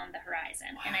mammoth is on the horizon.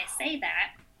 Wow. And I say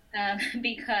that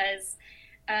because,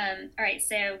 all right,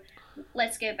 so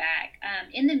let's go back.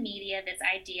 In the media, this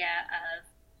idea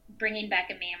of bringing back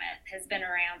a mammoth has been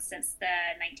around since the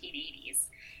 1980s.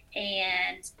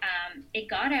 And it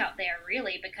got out there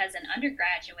really because an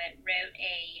undergraduate wrote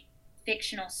a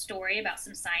fictional story about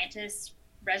some scientists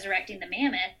resurrecting the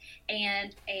mammoth,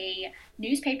 and a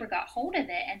newspaper got hold of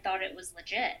it and thought it was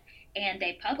legit, and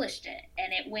they published it,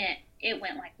 and it went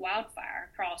like wildfire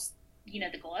across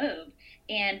the globe.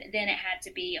 And then it had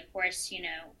to be, of course,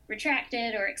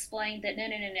 retracted or explained that no,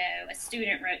 a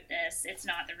student wrote this, it's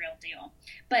not the real deal.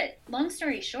 But long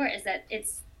story short is that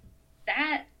it's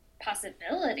that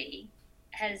possibility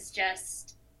has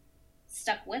just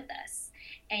stuck with us.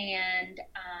 And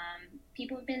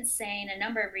people have been saying, a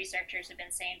number of researchers have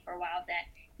been saying for a while that,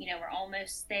 we're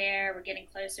almost there, we're getting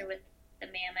closer with the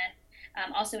mammoth.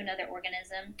 Also, another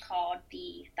organism called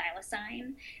the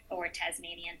thylacine, or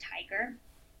Tasmanian tiger.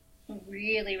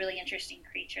 Really, really interesting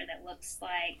creature that looks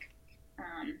like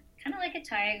kind of like a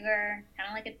tiger, kind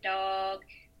of like a dog,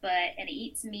 and it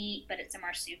eats meat, but it's a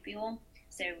marsupial.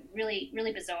 So really,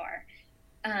 really bizarre.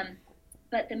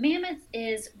 But the mammoth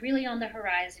is really on the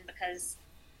horizon because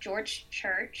George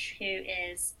Church, who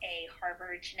is a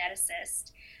Harvard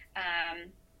geneticist,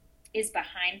 is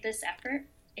behind this effort.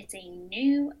 It's a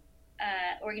new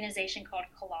organization called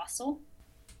Colossal,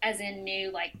 as in new,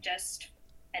 like just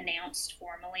announced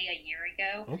formally a year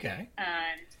ago. Okay.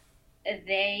 And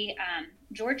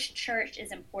George Church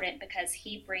is important because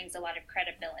he brings a lot of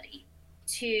credibility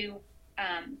to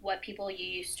what people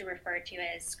used to refer to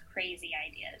as crazy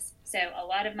ideas. So a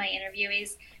lot of my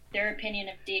interviewees, their opinion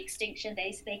of de-extinction,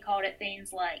 they called it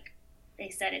things like, they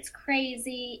said it's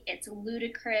crazy, it's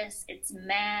ludicrous, it's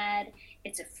mad,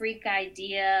 it's a freak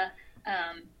idea.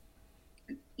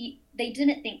 They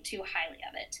didn't think too highly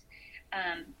of it,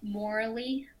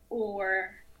 morally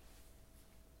or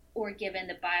given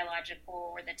the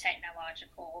biological or the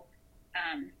technological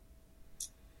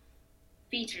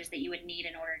features that you would need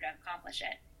in order to accomplish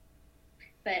it.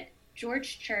 But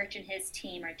George Church and his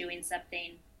team are doing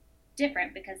something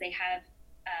different because they have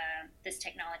this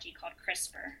technology called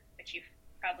CRISPR, which you've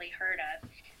probably heard of.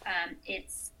 I'm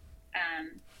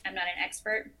not an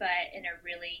expert, but in a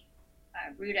really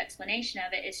rude explanation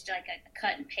of it, it's like a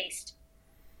cut and paste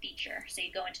feature. So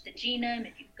you go into the genome,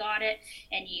 if you've got it,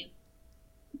 and you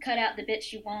cut out the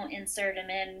bits you want, insert them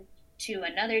in to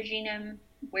another genome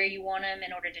where you want them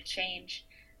in order to change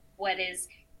what is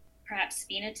perhaps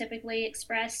phenotypically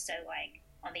expressed. So like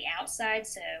on the outside,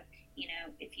 so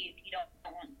if you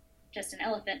don't want just an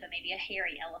elephant, but maybe a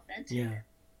hairy elephant,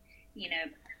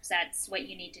 perhaps that's what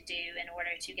you need to do in order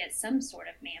to get some sort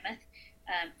of mammoth.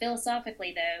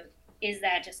 Philosophically, though, is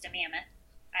that just a mammoth?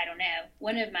 I don't know.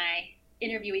 One of my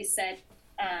interviewees said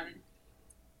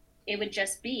it would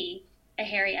just be a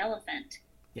hairy elephant.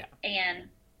 Yeah. And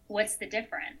what's the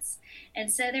difference?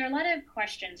 And so there are a lot of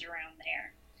questions around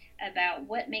there about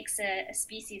what makes a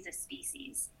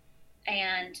species,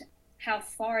 and how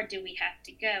far do we have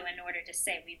to go in order to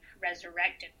say we've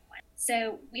resurrected one.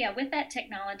 So yeah, with that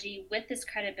technology, with this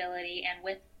credibility, and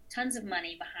with tons of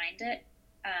money behind it,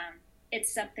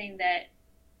 it's something that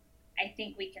I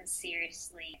think we can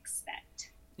seriously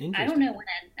expect. I don't know when.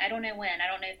 I don't know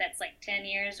if that's like 10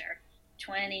 years or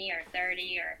 20 or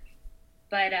 30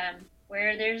 but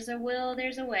where there's a will,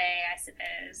 there's a way, I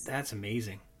suppose. That's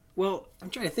amazing. Well, I'm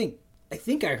trying to think. I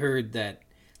think I heard that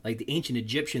like the ancient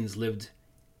Egyptians lived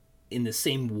in the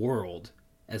same world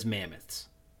as mammoths.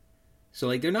 So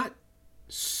like they're not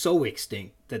so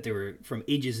extinct that they were from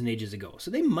ages and ages ago. So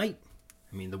they might,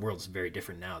 the world's very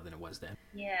different now than it was then.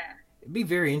 Yeah. It'd be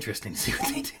very interesting to see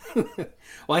what they do.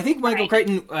 Well, I think Michael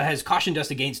Crichton has cautioned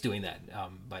us against doing that.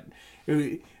 But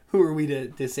who are we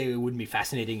to say it wouldn't be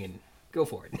fascinating, and go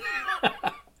for it?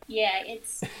 Yeah,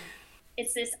 it's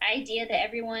this idea that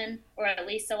everyone, or at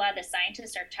least a lot of the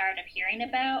scientists, are tired of hearing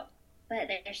about, but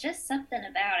there's just something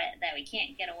about it that we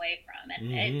can't get away from.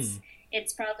 And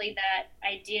it's probably that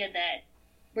idea that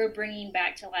we're bringing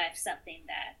back to life something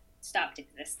that stopped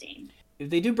existing. If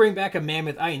they do bring back a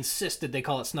mammoth, I insist that they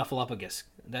call it Snuffleupagus.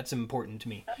 That's important to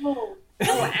me. Oh,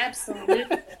 absolutely.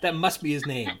 That must be his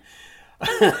name.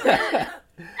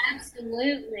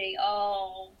 Absolutely.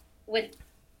 Oh, with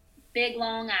big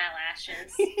long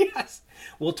eyelashes. Yes.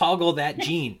 We'll toggle that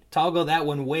gene. Toggle that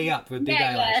one way up with big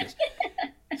eyelashes.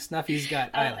 Snuffy's got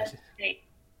eyelashes.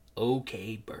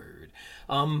 Okay, bird.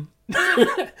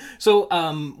 So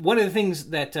one of the things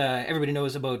that everybody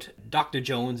knows about Dr.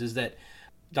 Jones is that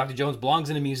Dr. Jones belongs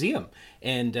in a museum,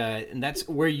 and that's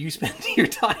where you spend your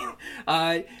time.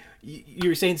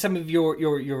 You're saying some of your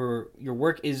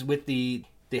work is with the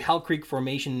Hell Creek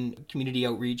Formation community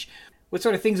outreach. What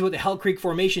sort of things about the Hell Creek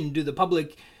Formation do the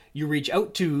public you reach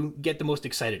out to get the most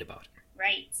excited about?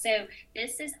 Right. So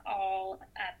this is all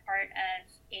a part of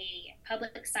a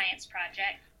public science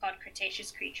project called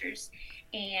Cretaceous Creatures,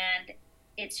 and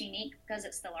It's unique because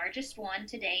it's the largest one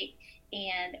to date.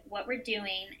 And what we're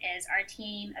doing is our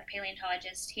team of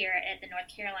paleontologists here at the North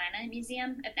Carolina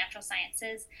Museum of Natural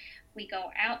Sciences, we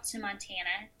go out to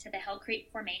Montana to the Hell Creek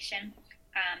Formation,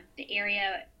 the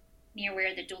area near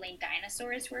where the dueling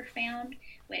dinosaurs were found,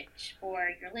 which for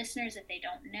your listeners, if they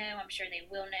don't know, I'm sure they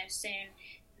will know soon.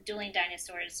 The dueling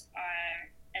dinosaurs are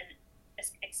an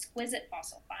exquisite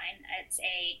fossil find. It's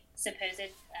a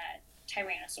supposed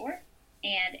tyrannosaur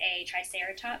and a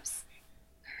triceratops,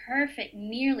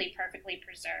 nearly perfectly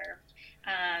preserved,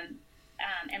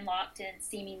 and locked in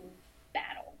seeming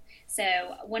battle.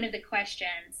 So one of the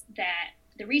questions that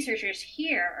the researchers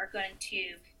here are going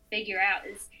to figure out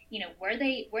is, were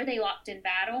they locked in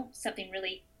battle, something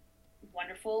really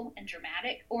wonderful and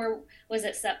dramatic, or was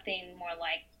it something more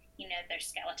like, their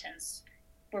skeletons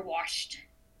were washed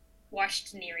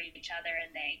near each other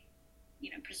and they,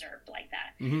 preserved like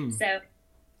that. Mm-hmm.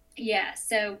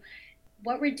 So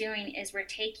what we're doing is we're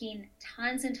taking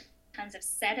tons and tons of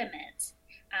sediment.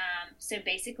 So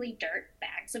basically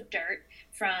bags of dirt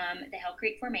from the Hell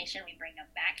Creek Formation. We bring them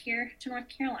back here to North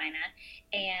Carolina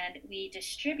and we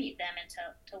distribute them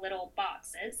into little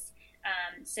boxes.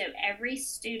 So every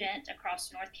student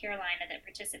across North Carolina that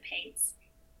participates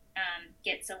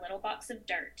gets a little box of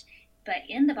dirt. But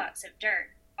in the box of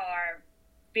dirt are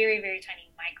very, very tiny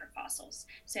microfossils.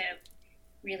 So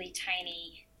really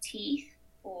tiny teeth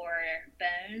or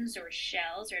bones or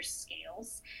shells or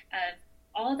scales of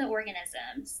all the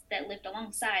organisms that lived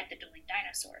alongside the dueling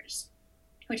dinosaurs,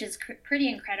 which is pretty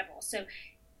incredible. So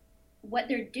what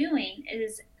they're doing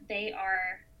is they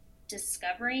are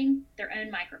discovering their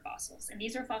own microfossils, and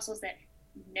these are fossils that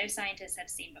no scientists have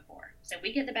seen before. So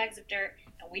we get the bags of dirt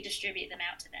and we distribute them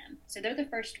out to them. So they're the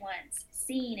first ones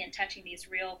seeing and touching these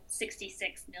real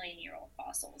 66 million year old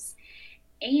fossils.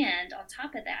 And on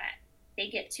top of that, they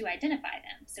get to identify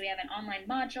them. So we have an online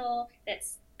module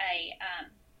that's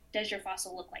does your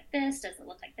fossil look like this? Does it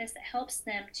look like this? That helps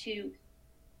them to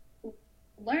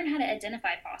learn how to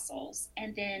identify fossils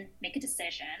and then make a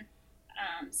decision,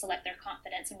 select their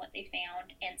confidence in what they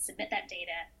found, and submit that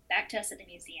data back to us at the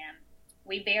museum.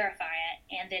 We verify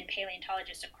it, and then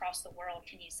paleontologists across the world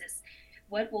can use this,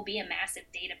 what will be a massive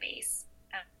database.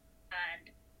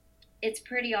 And it's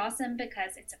pretty awesome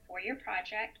because it's a 4-year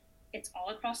project. It's all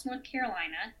across North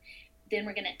Carolina. Then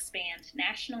we're going to expand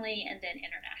nationally and then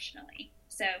internationally.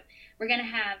 So we're going to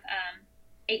have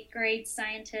 8th grade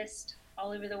scientists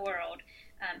all over the world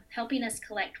helping us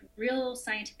collect real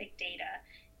scientific data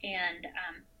and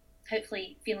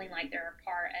hopefully feeling like they're a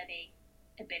part of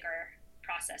a bigger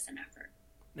process and effort.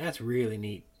 That's really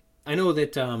neat. I know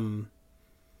that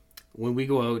when we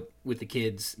go out with the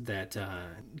kids, that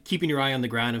keeping your eye on the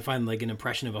ground and finding like an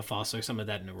impression of a fossil or something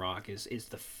like that in a rock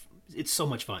it's so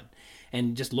much fun.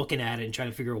 And just looking at it and trying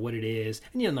to figure out what it is.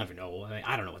 And you'll never know.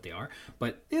 I don't know what they are.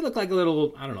 But they look like a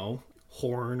little, I don't know,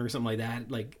 horn or something like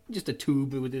that. Like just a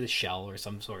tube with a shell or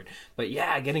some sort. But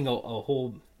yeah, getting a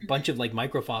whole bunch of like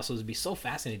microfossils would be so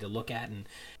fascinating to look at. And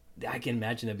I can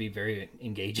imagine that'd be very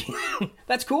engaging.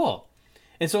 That's cool.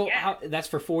 And so that's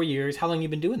for 4 years. How long have you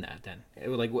been doing that then?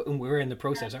 Like where in the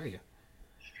process are you?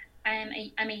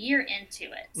 I'm a year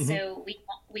into it. Mm-hmm. So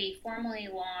we formally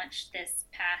launched this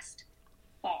past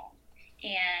fall.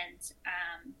 And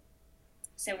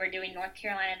so we're doing North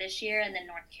Carolina this year and then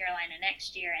North Carolina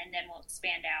next year, and then we'll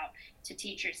expand out to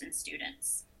teachers and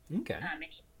students in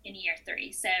year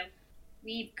 3. So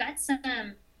we've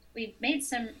made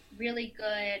some really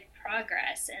good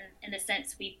progress in the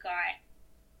sense we've got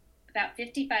about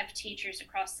 55 teachers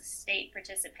across the state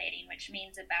participating, which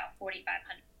means about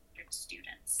 4,500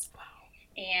 students. Wow.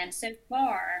 And so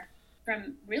far,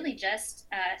 from really just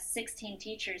 16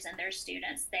 teachers and their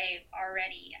students, they've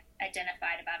already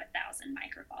identified about 1,000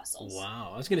 microfossils.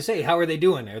 Wow. I was going to say, how are they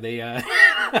doing? Are they are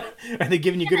they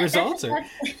giving you good results? That's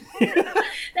a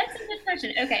good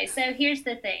question. Okay, so here's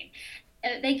the thing.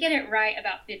 They get it right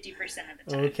about 50% of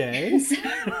the time. Okay. So,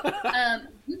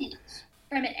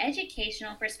 from an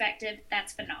educational perspective,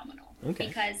 that's phenomenal. Okay.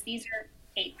 Because these are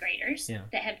 8th graders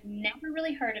that have never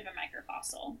really heard of a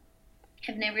microfossil,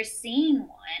 have never seen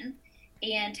one,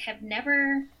 and have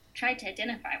never tried to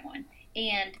identify one.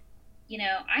 And,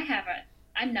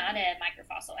 I'm not a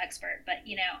microfossil expert, but,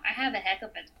 I have a heck of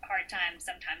a hard time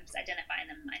sometimes identifying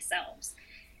them myself.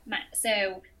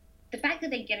 So the fact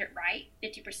that they get it right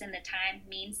 50% of the time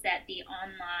means that the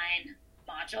online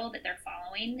module that they're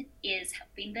following is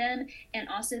helping them, and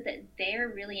also that they're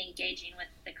really engaging with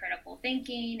the critical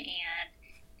thinking and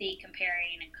the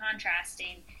comparing and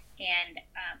contrasting. And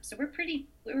so we're pretty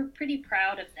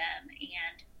proud of them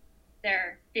and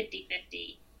their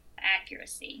 50-50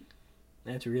 accuracy.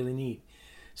 That's really neat.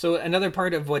 So another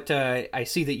part of what I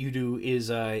see that you do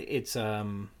is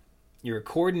you're a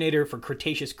coordinator for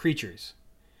Cretaceous creatures,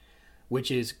 which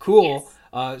is cool.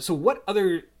 Yes. So what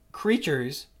other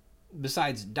creatures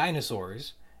besides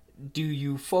dinosaurs do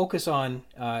you focus on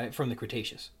from the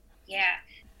Cretaceous? Yeah,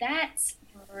 that's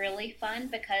really fun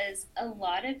because a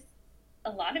lot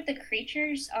of the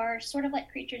creatures are sort of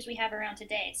like creatures we have around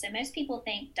today. So most people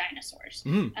think dinosaurs.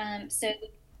 Mm. So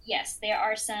yes, there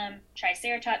are some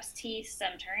Triceratops teeth,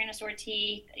 some Tyrannosaur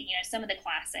teeth, some of the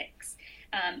classics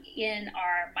in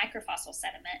our microfossil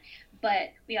sediment.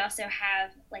 But we also have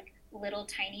like little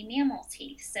tiny mammal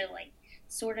teeth, so like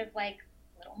sort of like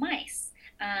little mice.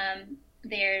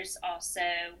 There's also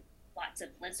lots of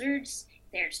lizards.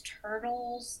 There's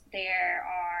turtles. There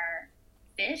are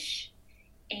fish,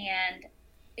 and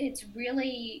it's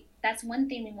really that's one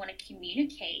thing we want to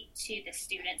communicate to the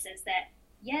students is that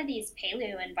yeah, these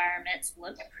paleo environments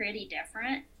look pretty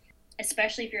different,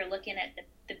 especially if you're looking at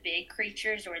the big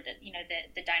creatures or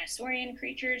the dinosaurian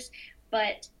creatures.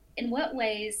 But in what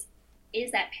ways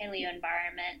is that paleo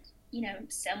environment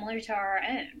similar to our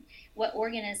own? What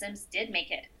organisms did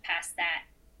make it past that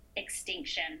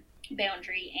extinction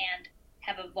boundary and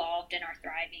have evolved and are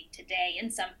thriving today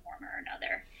in some form or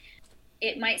another?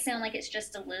 It might sound like it's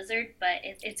just a lizard, but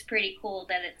it's pretty cool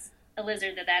that it's a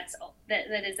lizard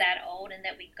that is that old and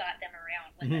that we've got them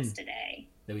around with us today.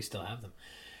 That we still have them.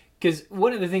 Because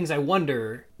one of the things I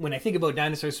wonder when I think about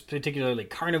dinosaurs, particularly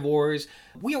carnivores,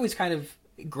 we always kind of,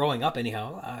 growing up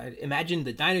anyhow, imagine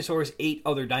that dinosaurs ate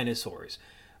other dinosaurs.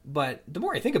 But the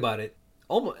more I think about it,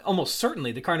 almost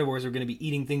certainly the carnivores are going to be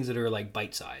eating things that are like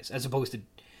bite size, as opposed to,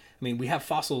 I mean, we have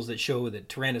fossils that show that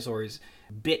tyrannosaurs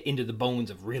bit into the bones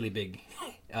of really big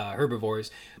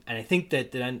herbivores. And I think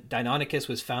that the Deinonychus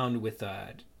was found with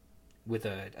a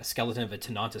skeleton of a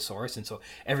Tenontosaurus, and so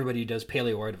everybody who does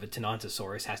paleo art of a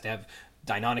Tenontosaurus has to have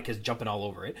Deinonychus jumping all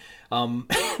over it.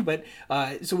 But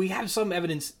so we have some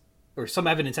evidence, or some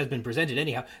evidence has been presented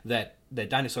anyhow, that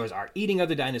dinosaurs are eating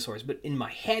other dinosaurs. But in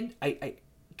my head, I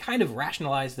kind of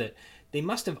rationalize that they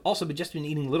must have also just been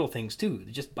eating little things too,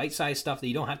 just bite-sized stuff that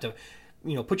you don't have to,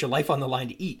 put your life on the line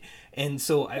to eat. And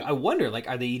so I wonder, like,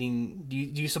 are they eating? Do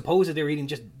you suppose that they're eating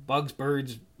just bugs,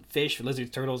 birds, fish,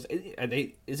 lizards, turtles?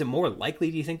 Is it more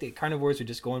likely, do you think, that carnivores are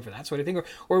just going for that sort of thing,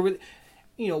 or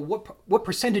what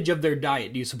percentage of their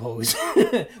diet do you suppose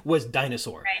was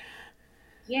dinosaur? Right.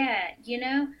 Yeah,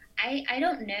 I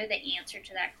don't know the answer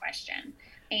to that question,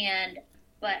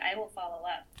 but I will follow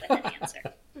up with an answer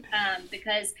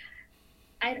because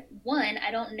I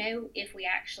don't know if we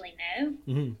actually know,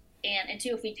 Mm-hmm. and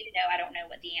two, if we do know, I don't know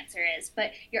what the answer is.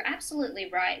 But you're absolutely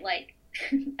right. Like,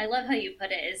 I love how you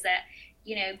put it. Is that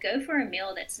go for a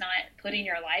meal that's not putting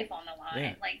your life on the line.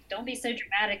 Yeah. Like, don't be so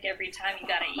dramatic every time you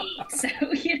got to eat. So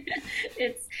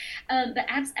it's, but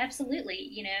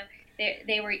absolutely,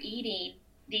 they were eating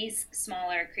these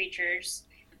smaller creatures,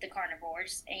 the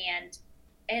carnivores, and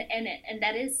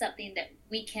that is something that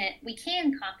we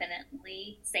can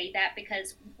confidently say that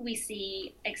because we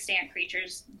see extant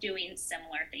creatures doing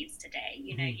similar things today.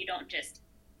 You don't just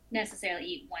necessarily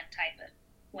eat one type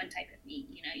of meat.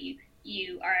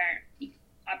 You are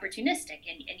opportunistic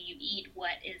and you eat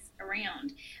what is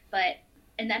around.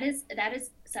 And that is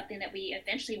something that we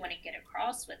eventually want to get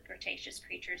across with Cretaceous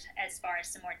creatures as far as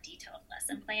some more detailed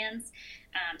lesson plans.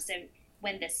 So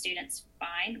when the students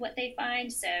find what they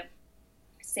find, so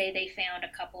say they found a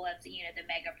couple of the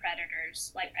mega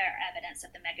predators, like evidence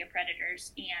of the mega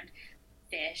predators and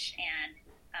fish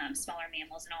and smaller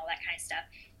mammals and all that kind of stuff,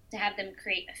 to have them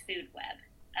create a food web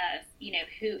of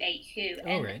who ate who.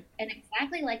 And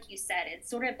exactly like you said, it's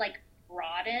sort of like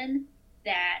broaden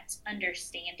that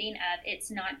understanding of it's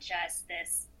not just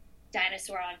this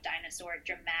dinosaur on dinosaur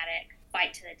dramatic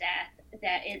fight to the death,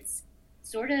 that it's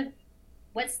sort of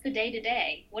what's the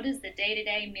day-to-day, what does the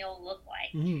day-to-day meal look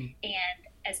like, and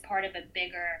as part of a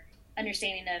bigger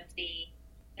understanding of the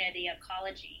the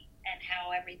ecology and how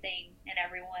everything and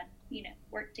everyone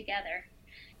work together.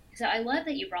 So I love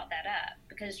that you brought that up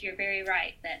because you're very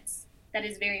right. That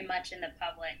is very much in the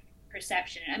public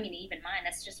perception. I mean, even mine.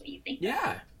 That's just what you think.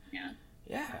 Yeah. Of,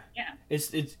 Yeah. Yeah. It's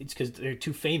because they're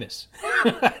too famous.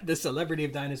 The celebrity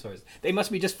of dinosaurs. They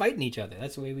must be just fighting each other.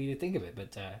 That's the way we think of it.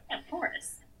 But yeah, of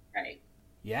course, right.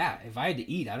 Yeah, if I had to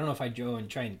eat, I don't know if I'd go and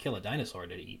try and kill a dinosaur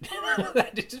to eat.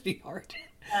 That'd just be hard.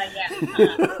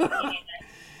 Yeah.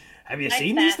 Have you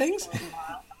seen these things?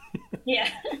 Yeah.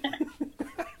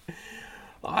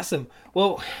 Awesome.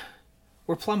 Well,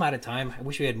 we're plumb out of time. I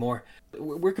wish we had more.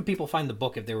 Where could people find the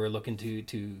book if they were looking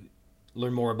to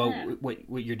learn more about what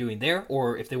you're doing there,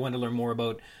 or if they want to learn more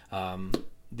about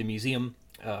the museum?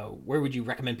 Where would you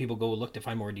recommend people go look to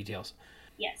find more details?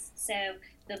 Yes. So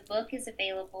the book is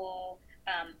available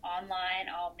online,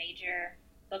 all major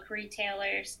book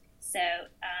retailers. So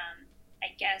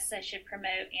I guess I should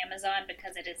promote Amazon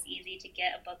because it is easy to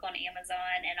get a book on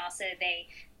Amazon, and also they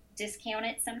discount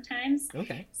it sometimes.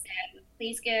 Okay. So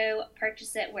please go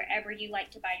purchase it wherever you like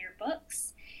to buy your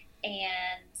books.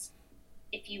 And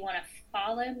if you want to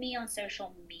follow me on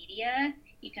social media,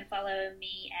 you can follow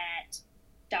me at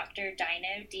Dr.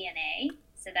 Dino DNA.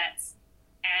 So that's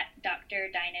at Dr.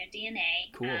 Dino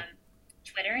DNA, Cool.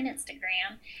 Twitter and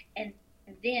Instagram. And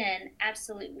then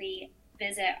absolutely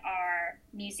visit our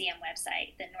museum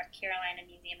website, the North Carolina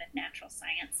Museum of Natural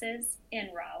Sciences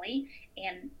in Raleigh,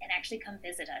 and actually come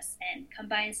visit us and come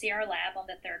by and see our lab on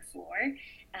the third floor.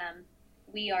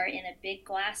 We are in a big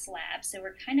glass lab, so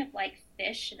we're kind of like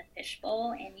fish in a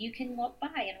fishbowl, and you can walk by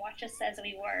and watch us as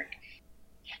we work.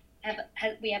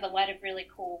 We have a lot of really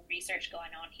cool research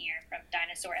going on here, from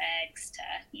dinosaur eggs to,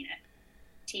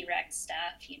 T-Rex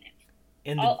stuff,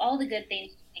 And all the good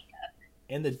things you think of.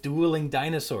 and the dueling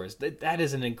dinosaurs. That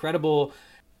is an incredible.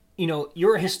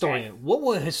 You're a historian. Right. What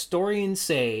will a historian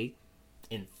say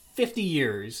in 50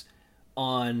 years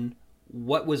on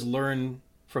what was learned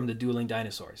from the dueling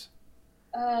dinosaurs?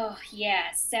 Oh,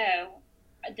 yeah. So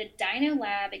the Dino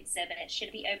Lab exhibit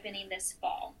should be opening this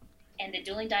fall, and the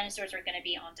dueling dinosaurs are going to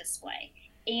be on display.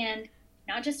 And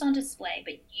not just on display,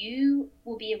 but you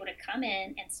will be able to come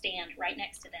in and stand right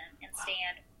next to them and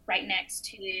stand right next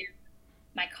to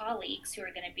my colleagues who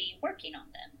are going to be working on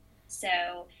them.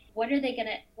 So, what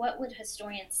would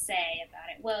historians say about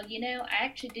it? Well, I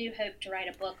actually do hope to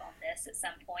write a book on this at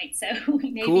some point, so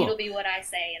maybe Cool. it'll be what I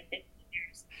say in 50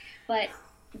 years. But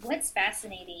what's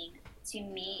fascinating to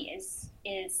me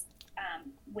is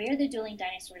where the dueling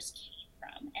dinosaurs came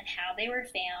from and how they were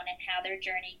found and how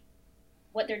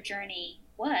what their journey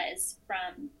was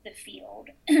from the field.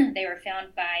 They were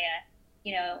found by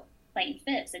Clayton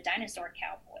Phipps, a dinosaur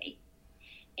cowboy,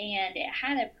 and it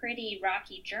had a pretty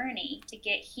rocky journey to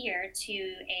get here to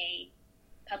a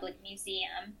public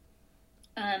museum,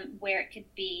 where it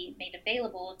could be made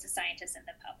available to scientists and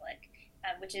the public,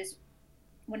 which is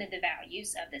one of the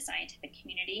values of the scientific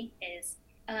community is.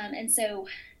 And so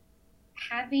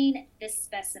having this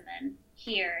specimen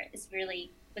here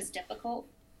was difficult,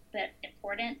 but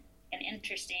important and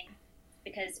interesting,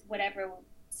 because whatever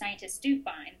scientists do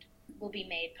find will be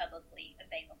made publicly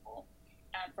available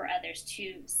for others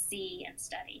to see and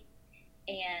study.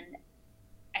 And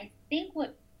I think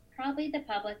what probably the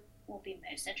public will be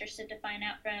most interested to find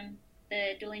out from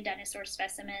the dueling dinosaur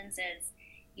specimens is,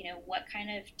 what kind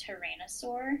of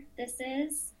tyrannosaur this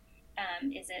is.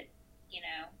 Is it,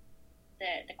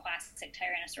 the classic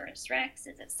Tyrannosaurus Rex?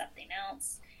 Is it something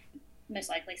else? Most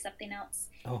likely something else.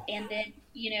 Oh. And then,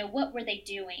 what were they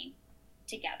doing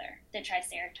together, the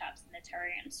Triceratops and the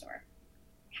Tyrannosaur?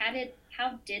 How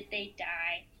did they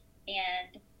die,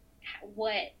 and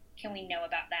what can we know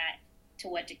about that? To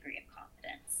what degree of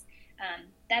confidence?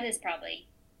 That is probably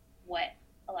what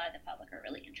a lot of the public are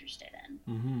really interested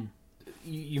in. Mm-hmm.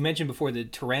 You mentioned before the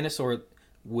Tyrannosaur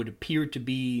would appear to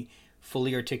be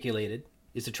fully articulated.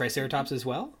 Is the Triceratops as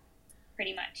well?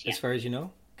 Pretty much, yeah. As far as you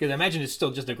know? Because I imagine it's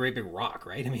still just a great big rock,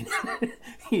 right? I mean,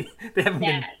 they haven't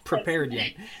been prepared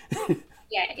yet.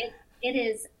 Yeah, it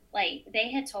is, like,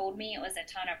 they had told me it was a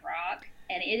ton of rock,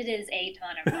 and it is a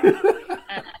ton of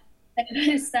rock.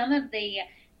 Some of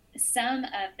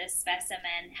the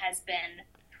specimen has been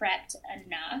prepped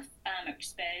enough,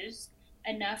 exposed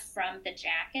enough from the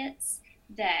jackets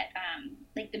that,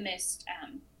 like, the most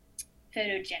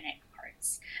photogenic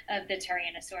parts of the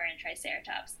Tyrannosaur and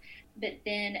Triceratops. But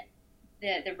then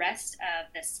the rest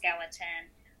of the skeleton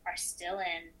are still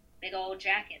in big old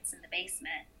jackets in the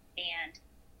basement, and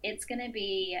it's going to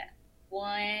be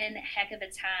one heck of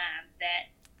a time that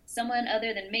someone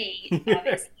other than me obviously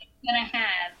is going to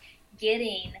have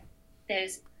getting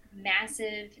those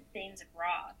massive things of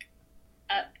rock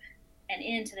up and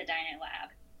into the Dino Lab.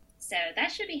 So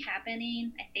that should be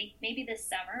happening, I think, maybe this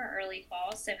summer or early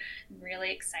fall. So I'm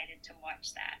really excited to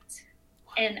watch that.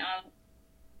 And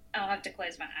I'll have to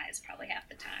close my eyes probably half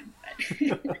the time.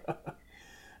 But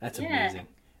That's amazing.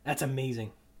 That's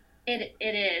amazing. It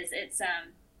is. It's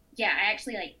I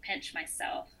actually like pinch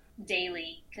myself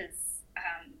daily because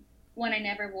one, I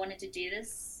never wanted to do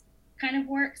this kind of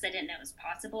work because I didn't know it was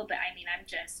possible. But I mean, I'm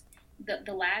just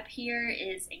the lab here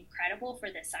is incredible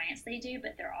for the science they do,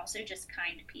 but they're also just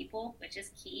kind people, which is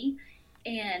key.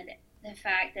 And the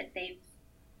fact that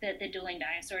the dueling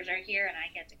dinosaurs are here, and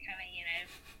I get to come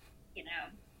and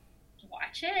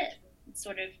watch it,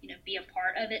 sort of be a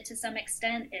part of it to some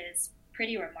extent, is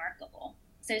pretty remarkable.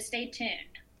 So stay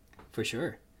tuned. For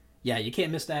sure. Yeah, you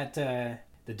can't miss that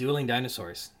The dueling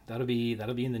dinosaurs. That'll be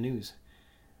in the news.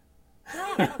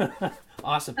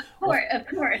 Awesome. Of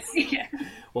course. Yeah.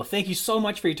 Well, thank you so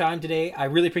much for your time today. I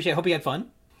really appreciate it. I hope you had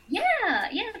fun. Yeah.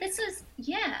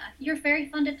 You're very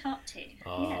fun to talk to.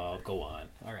 Oh, Yeah. go on.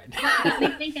 All right. Got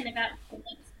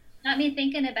me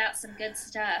thinking about some good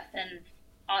stuff, and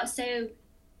also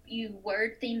you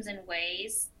word themes in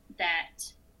ways that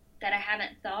I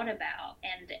haven't thought about,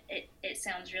 and it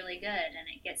sounds really good, and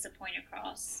it gets the point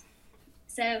across.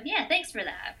 So yeah, thanks for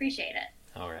that. I appreciate it.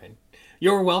 All right.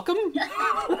 You're welcome.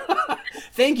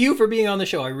 Thank you for being on the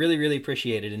show. I really, really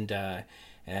appreciate it. And I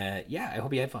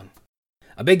hope you had fun.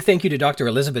 A big thank you to Dr.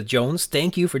 Elizabeth Jones.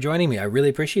 Thank you for joining me. I really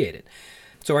appreciate it.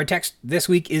 So our text this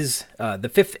week is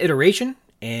the fifth iteration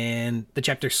and the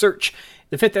chapter Search.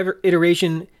 The fifth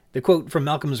iteration, the quote from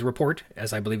Malcolm's report,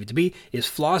 as I believe it to be, is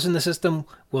flaws in the system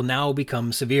will now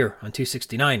become severe on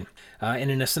 269.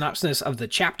 And in a synopsis of the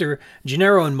chapter,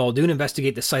 Gennaro and Muldoon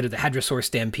investigate the site of the Hadrosaur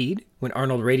stampede when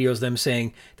Arnold radios them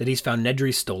saying that he's found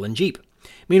Nedry's stolen jeep.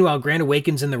 Meanwhile, Grant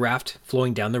awakens in the raft,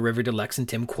 flowing down the river to Lex and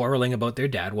Tim quarreling about their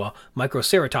dad, while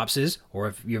Microceratopses, or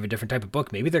if you have a different type of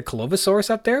book, maybe they're Colovosaurus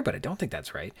up there, but I don't think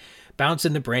that's right, bounce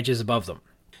in the branches above them.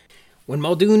 When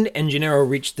Muldoon and Gennaro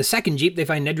reach the second jeep, they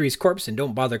find Nedry's corpse and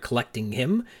don't bother collecting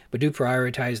him, but do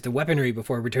prioritize the weaponry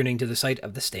before returning to the site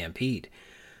of the stampede.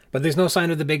 But there's no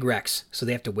sign of the big Rex, so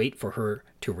they have to wait for her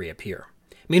to reappear.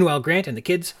 Meanwhile, Grant and the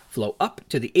kids flow up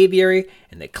to the aviary,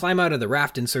 and they climb out of the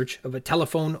raft in search of a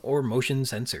telephone or motion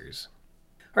sensors.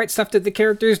 All right, stuff that the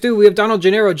characters do. We have Donald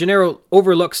Gennaro. Gennaro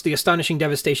overlooks the astonishing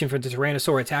devastation from the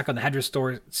Tyrannosaur attack on the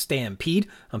Hadrosaur stampede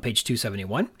on page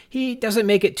 271. He doesn't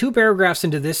make it 2 paragraphs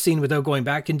into this scene without going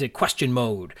back into question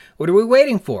mode. What are we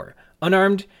waiting for?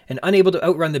 Unarmed and unable to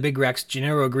outrun the big Rex,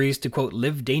 Gennaro agrees to, quote,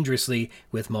 live dangerously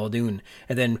with Muldoon.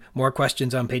 And then more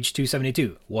questions on page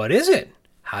 272. What is it?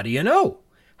 How do you know?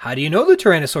 How do you know the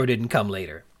Tyrannosaur didn't come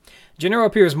later? Gennaro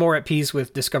appears more at peace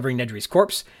with discovering Nedry's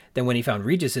corpse than when he found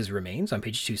Regis's remains on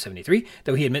page 273,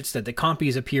 though he admits that the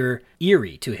compies appear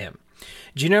eerie to him.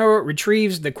 Gennaro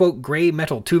retrieves the, quote, gray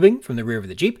metal tubing from the rear of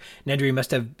the Jeep. Nedry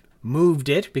must have moved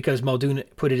it because Muldoon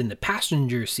put it in the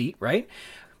passenger seat, right?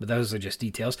 But those are just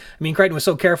details. I mean, Crichton was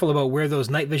so careful about where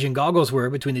those night vision goggles were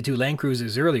between the 2 Land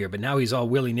Cruisers earlier, but now he's all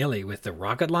willy-nilly with the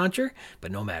rocket launcher.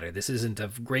 But no matter, this isn't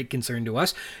of great concern to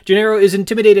us. Gennaro is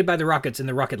intimidated by the rockets in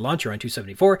the rocket launcher on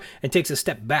 274 and takes a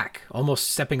step back,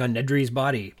 almost stepping on Nedry's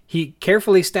body. He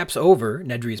carefully steps over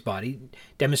Nedry's body,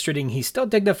 demonstrating he still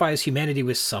dignifies humanity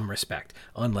with some respect,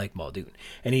 unlike Muldoon.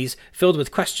 And he's filled with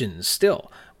questions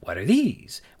still. What are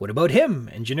these? What about him?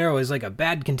 And Gennaro is like a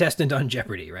bad contestant on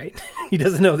Jeopardy, right? He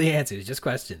doesn't know the answers, just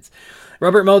questions.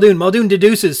 Robert Muldoon. Muldoon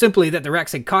deduces simply that the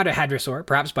Rex had caught a hadrosaur,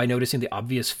 perhaps by noticing the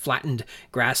obvious flattened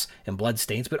grass and blood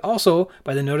stains, but also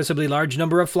by the noticeably large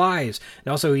number of flies.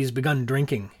 And also he's begun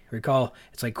drinking. Recall,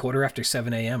 it's like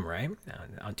 7:15 a.m., right?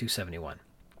 On 271.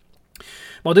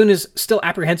 Muldoon is still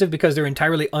apprehensive because they're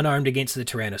entirely unarmed against the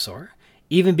Tyrannosaur.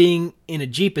 Even being in a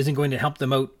Jeep isn't going to help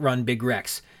them outrun Big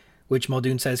Rex, which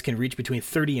Muldoon says can reach between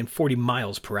 30 and 40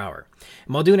 miles per hour.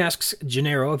 Muldoon asks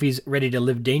Gennaro if he's ready to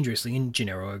live dangerously, and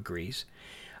Gennaro agrees.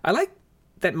 I like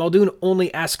that Muldoon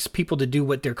only asks people to do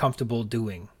what they're comfortable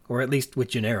doing, or at least with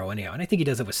Gennaro anyhow, and I think he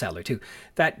does it with Sadler too.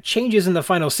 That changes in the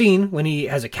final scene when he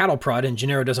has a cattle prod and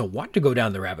Gennaro doesn't want to go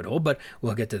down the rabbit hole, but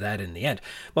we'll get to that in the end.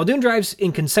 Muldoon drives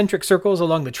in concentric circles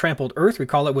along the trampled earth.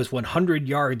 Recall it was 100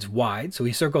 yards wide, so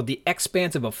he circled the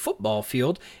expanse of a football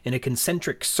field in a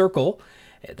concentric circle.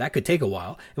 That could take a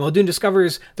while. And Muldoon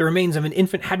discovers the remains of an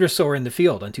infant hadrosaur in the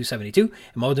field on 272. And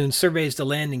Muldoon surveys the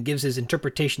land and gives his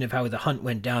interpretation of how the hunt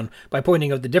went down by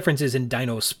pointing out the differences in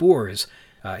dino spores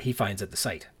he finds at the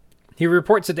site. He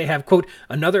reports that they have, quote,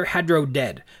 another hadro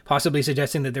dead, possibly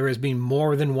suggesting that there has been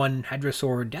more than one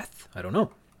hadrosaur death. I don't know.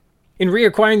 In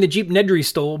reacquiring the Jeep Nedry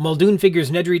stole, Muldoon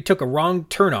figures Nedry took a wrong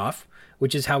turnoff,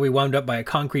 which is how he wound up by a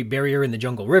concrete barrier in the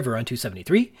Jungle River on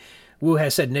 273. Wu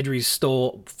has said Nedry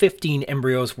stole 15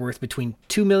 embryos worth between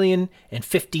 $2 million and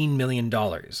 $15 million.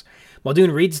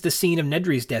 Muldoon reads the scene of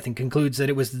Nedry's death and concludes that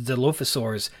it was the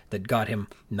Dilophosaurs that got him,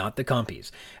 not the compies.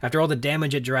 After all the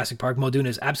damage at Jurassic Park, Muldoon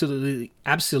has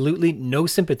absolutely no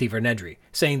sympathy for Nedry,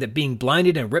 saying that being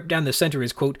blinded and ripped down the center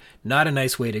is, quote, not a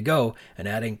nice way to go, and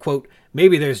adding, quote,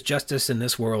 maybe there's justice in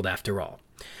this world after all.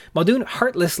 Muldoon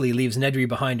heartlessly leaves Nedry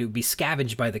behind to be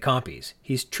scavenged by the compies.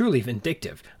 He's truly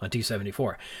vindictive on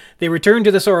 274. They return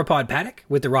to the sauropod paddock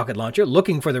with the rocket launcher,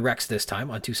 looking for the Rex this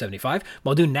time on 275.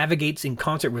 Muldoon navigates in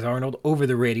concert with Arnold over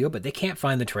the radio, but they can't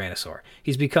find the Tyrannosaur.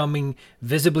 He's becoming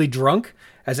visibly drunk,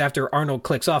 as after Arnold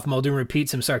clicks off, Muldoon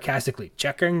repeats him sarcastically,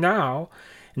 checking now.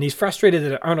 And he's frustrated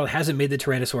that Arnold hasn't made the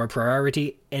Tyrannosaur a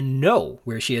priority and know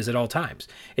where she is at all times.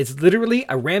 It's literally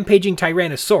a rampaging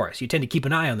Tyrannosaurus. You tend to keep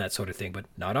an eye on that sort of thing, but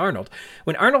not Arnold.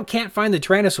 When Arnold can't find the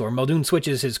Tyrannosaur, Muldoon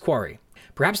switches his quarry.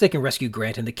 Perhaps they can rescue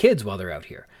Grant and the kids while they're out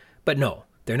here. But no,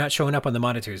 they're not showing up on the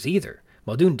monitors either.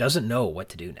 Muldoon doesn't know what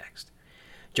to do next.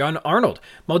 John Arnold.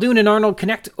 Muldoon and Arnold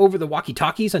connect over the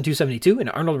walkie-talkies on 272, and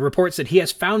Arnold reports that he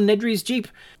has found Nedry's Jeep.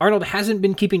 Arnold hasn't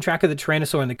been keeping track of the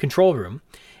Tyrannosaur in the control room,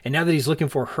 and now that he's looking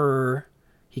for her,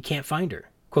 he can't find her.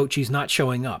 Quote, she's not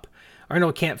showing up.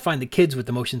 Arnold can't find the kids with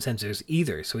the motion sensors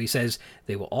either, so he says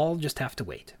they will all just have to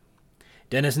wait.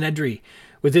 Dennis Nedry.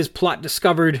 With his plot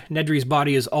discovered, Nedry's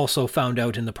body is also found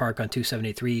out in the park on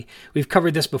 273. We've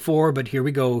covered this before, but here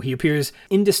we go. He appears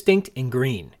indistinct and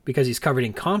green because he's covered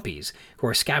in compies who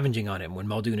are scavenging on him when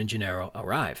Muldoon and Gennaro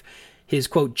arrive. His,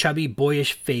 quote, chubby,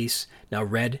 boyish face, now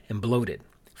red and bloated.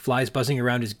 Flies buzzing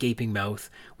around his gaping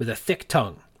mouth with a thick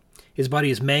tongue. His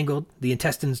body is mangled, the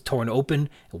intestines torn open,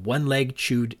 and one leg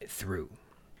chewed through.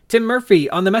 Tim Murphy.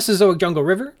 On the Mesozoic Jungle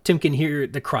River, Tim can hear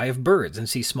the cry of birds and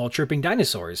see small chirping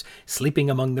dinosaurs sleeping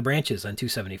among the branches on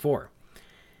 274.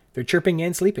 They're chirping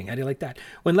and sleeping. How do you like that?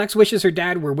 When Lex wishes her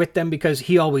dad were with them because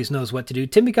he always knows what to do,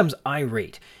 Tim becomes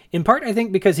irate. In part, I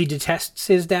think, because he detests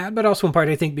his dad, but also in part,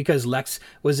 I think, because Lex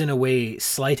was in a way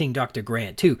slighting Dr.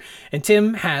 Grant, too. And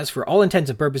Tim has, for all intents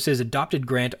and purposes, adopted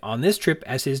Grant on this trip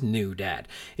as his new dad.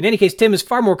 In any case, Tim is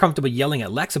far more comfortable yelling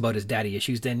at Lex about his daddy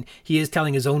issues than he is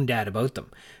telling his own dad about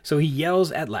them. So he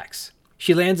yells at Lex.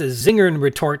 She lands a zinger in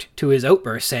retort to his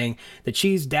outburst, saying that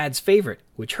she's dad's favorite,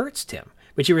 which hurts Tim.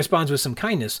 But she responds with some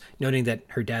kindness, noting that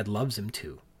her dad loves him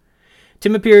too.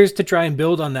 Tim appears to try and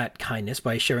build on that kindness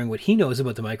by sharing what he knows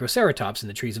about the Microceratops and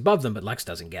the trees above them, but Lex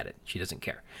doesn't get it. She doesn't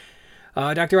care.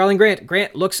 Dr. Alan Grant.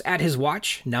 Grant looks at his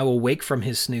watch, now awake from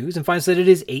his snooze, and finds that it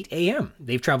is 8 a.m.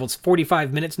 They've traveled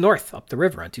 45 minutes north up the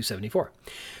river on 274.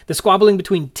 The squabbling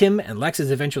between Tim and Lex is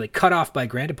eventually cut off by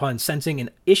Grant upon sensing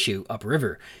an issue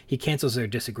upriver. He cancels their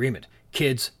disagreement.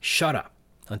 Kids, shut up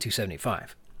on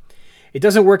 275. It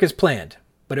doesn't work as planned,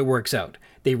 but it works out.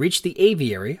 They reach the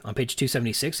aviary on page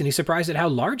 276, and he's surprised at how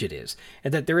large it is,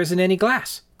 and that there isn't any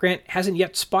glass. Grant hasn't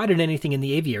yet spotted anything in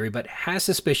the aviary, but has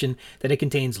suspicion that it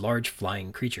contains large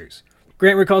flying creatures.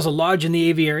 Grant recalls a lodge in the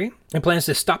aviary and plans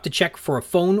to stop to check for a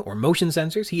phone or motion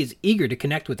sensors. He is eager to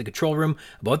connect with the control room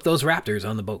about those raptors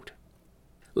on the boat.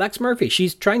 Lex Murphy.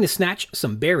 She's trying to snatch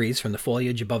some berries from the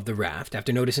foliage above the raft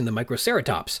after noticing the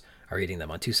Microceratops are eating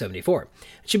them on 274.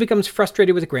 She becomes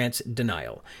frustrated with Grant's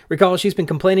denial. Recall she's been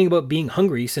complaining about being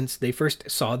hungry since they first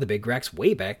saw the big Rex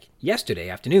way back yesterday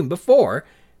afternoon before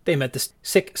they met the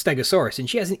sick Stegosaurus, and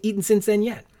she hasn't eaten since then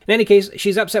yet. In any case,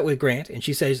 she's upset with Grant, and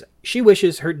she says she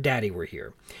wishes her daddy were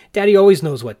here. Daddy always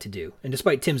knows what to do, and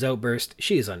despite Tim's outburst,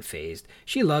 she is unfazed.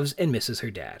 She loves and misses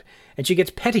her dad, and she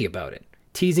gets petty about it,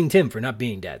 teasing Tim for not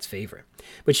being dad's favorite.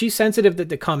 But she's sensitive that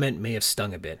the comment may have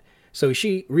stung a bit. So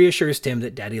she reassures Tim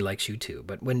that Daddy likes you too.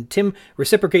 But when Tim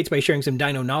reciprocates by sharing some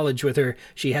dino knowledge with her,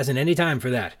 she hasn't any time for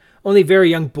that. Only very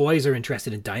young boys are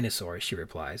interested in dinosaurs, she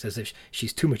replies, as if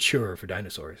she's too mature for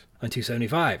dinosaurs. On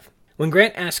 275. When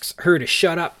Grant asks her to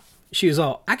shut up, she is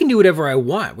all, I can do whatever I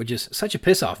want, which is such a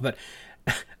piss off, but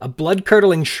a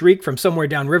blood-curdling shriek from somewhere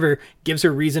downriver gives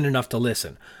her reason enough to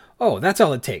listen. Oh, that's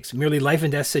all it takes. Merely life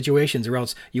and death situations, or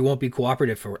else you won't be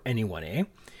cooperative for anyone, eh?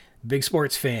 Big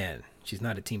sports fan. She's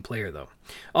not a team player, though.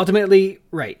 Ultimately,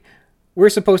 right. We're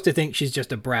supposed to think she's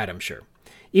just a brat, I'm sure.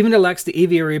 Even to Lex, the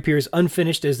aviary appears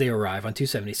unfinished as they arrive on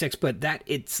 276, but that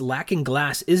it's lacking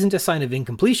glass isn't a sign of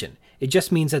incompletion. It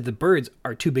just means that the birds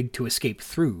are too big to escape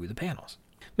through the panels.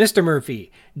 Mr.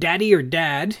 Murphy, daddy or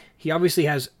dad, he obviously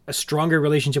has a stronger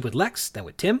relationship with Lex than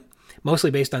with Tim,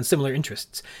 mostly based on similar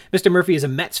interests. Mr. Murphy is a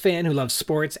Mets fan who loves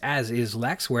sports, as is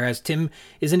Lex, whereas Tim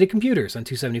is into computers on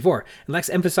 274, and Lex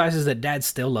emphasizes that Dad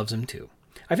still loves him too.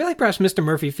 I feel like perhaps Mr.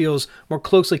 Murphy feels more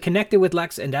closely connected with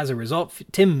Lex, and as a result,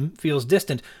 Tim feels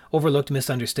distant, overlooked,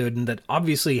 misunderstood, and that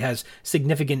obviously has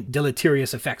significant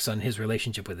deleterious effects on his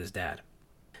relationship with his dad.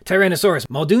 Tyrannosaurus.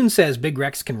 Muldoon says Big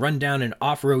Rex can run down an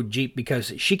off-road Jeep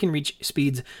because she can reach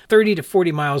speeds 30 to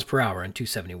 40 miles per hour in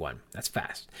 271. That's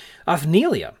fast.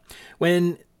 Othnielia.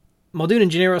 When Muldoon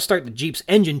and Gennaro start the Jeep's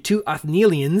engine, two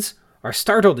Othnielians are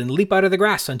startled and leap out of the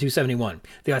grass on 271.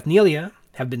 The Othnielia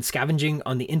have been scavenging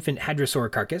on the infant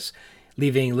hadrosaur carcass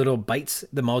leaving little bites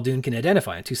the Muldoon can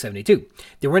identify on 272.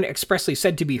 They weren't expressly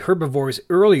said to be herbivores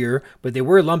earlier, but they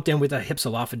were lumped in with the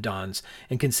Hypsilophodons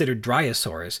and considered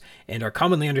dryosaurs, and are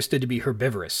commonly understood to be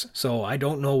herbivorous. So I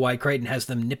don't know why Crichton has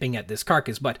them nipping at this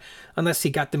carcass, but unless he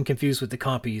got them confused with the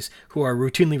compies, who are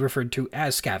routinely referred to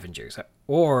as scavengers.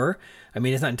 Or, I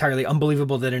mean, it's not entirely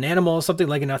unbelievable that an animal, something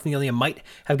like an Othnielium, might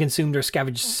have consumed or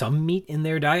scavenged some meat in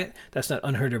their diet. That's not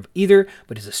unheard of either,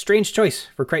 but it's a strange choice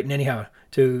for Crichton anyhow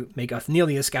to make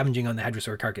Othnielia scavenging on the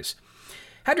hadrosaur carcass.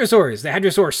 Hadrosaurs. The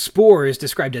hadrosaur spore is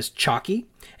described as chalky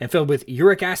and filled with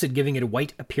uric acid, giving it a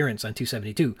white appearance on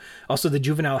 272. Also, the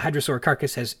juvenile hadrosaur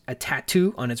carcass has a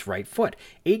tattoo on its right foot,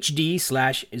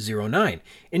 HD/09,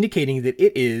 indicating that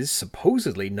it is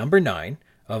supposedly number 9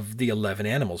 of the 11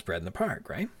 animals bred in the park,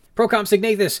 right?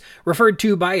 Procompsognathus, referred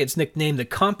to by its nickname, the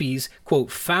compies, quote,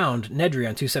 found Nedry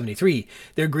on 273.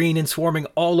 They're green and swarming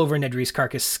all over Nedry's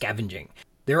carcass, scavenging.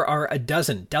 There are a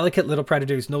dozen delicate little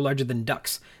predators no larger than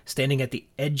ducks, standing at the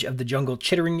edge of the jungle,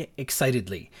 chittering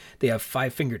excitedly. They have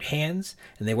 5-fingered hands,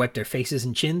 and they wipe their faces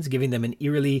and chins, giving them an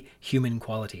eerily human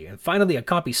quality. And finally, a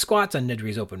compy squats on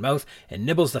Nedry's open mouth and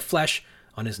nibbles the flesh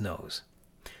on his nose.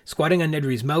 Squatting on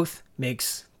Nedry's mouth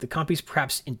makes the compies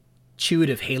perhaps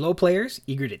intuitive Halo players,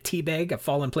 eager to teabag a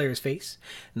fallen player's face.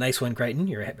 Nice one, Crichton.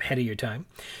 You're ahead of your time.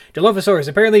 Dilophosaurus.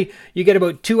 Apparently, you get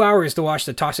about 2 hours to wash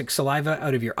the toxic saliva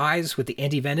out of your eyes with the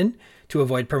antivenin to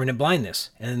avoid permanent blindness.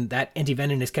 And that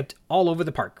antivenin is kept all over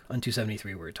the park on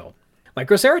 273, we're told.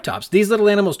 Microceratops. These little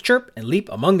animals chirp and leap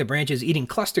among the branches, eating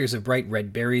clusters of bright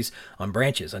red berries on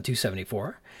branches on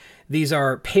 274. These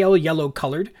are pale yellow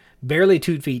colored, barely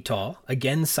 2 feet tall,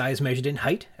 again size measured in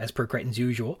height, as per Crichton's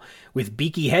usual, with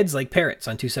beaky heads like parrots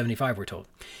on 275, we're told.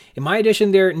 In my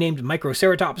edition, they're named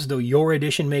Microceratops, though your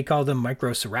edition may call them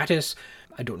Microceratus.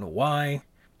 I don't know why.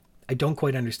 I don't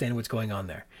quite understand what's going on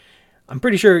there. I'm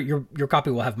pretty sure your copy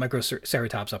will have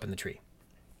Microceratops up in the tree.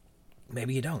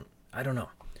 Maybe you don't. I don't know.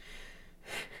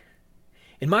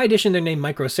 In my edition, they're named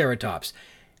Microceratops.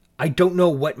 I don't know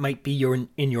what might be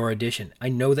in your edition. I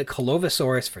know that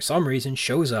Colovosaurus, for some reason,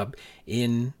 shows up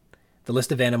in the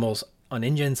list of animals on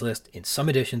InGen's list in some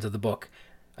editions of the book.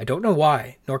 I don't know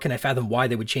why, nor can I fathom why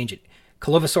they would change it.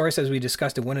 Colovosaurus, as we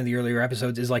discussed in one of the earlier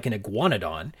episodes, is like an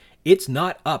iguanodon. It's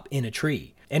not up in a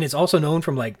tree. And it's also known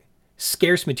from, like,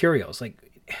 scarce materials. Like,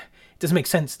 it doesn't make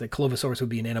sense that Colovosaurus would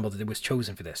be an animal that was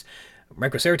chosen for this.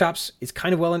 Microceratops is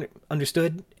kind of well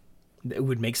understood. It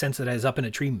would make sense that it is up in a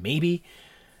tree, maybe.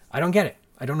 I don't get it.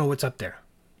 I don't know what's up there.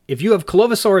 If you have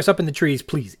Colovosaurus up in the trees,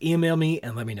 please email me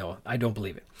and let me know. I don't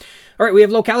believe it. All right, we have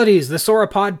localities. The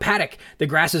sauropod paddock. The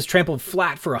grass is trampled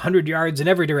flat for 100 yards in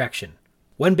every direction.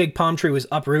 One big palm tree was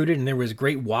uprooted, and there was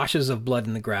great washes of blood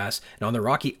in the grass and on the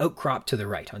rocky outcrop to the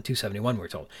right, on 271, we're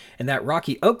told. And that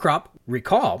rocky outcrop,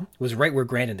 recall, was right where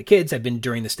Grant and the kids had been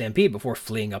during the stampede before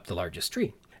fleeing up the largest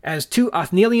tree. As 2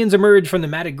 Othnielians emerge from the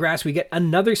matted grass, we get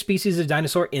another species of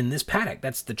dinosaur in this paddock.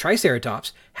 That's the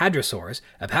Triceratops, Hadrosaurs,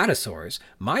 Apatosaurs,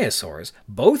 Maiasaurs,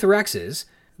 both Rexes,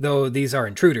 though these are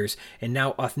intruders, and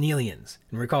now Othnielians.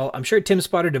 And recall, I'm sure Tim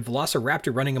spotted a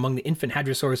Velociraptor running among the infant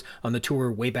Hadrosaurs on the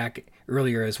tour way back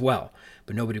earlier as well,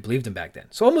 but nobody believed him back then.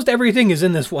 So almost everything is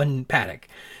in this one paddock.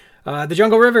 The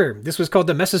Jungle River. This was called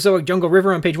the Mesozoic Jungle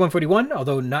River on page 141,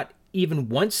 although not even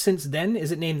once since then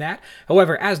is it named that.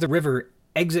 However, as the river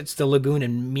exits the lagoon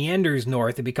and meanders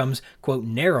north, it becomes, quote,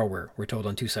 narrower, we're told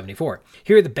on 274.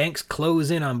 Here the banks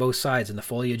close in on both sides and the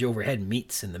foliage overhead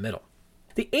meets in the middle.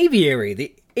 The aviary.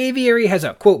 The aviary has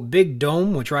a, quote, big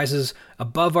dome which rises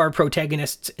above our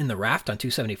protagonists in the raft on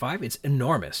 275. It's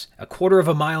enormous,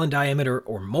 1/4 mile in diameter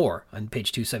or more on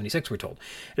page 276, we're told.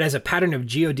 It has a pattern of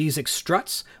geodesic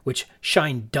struts which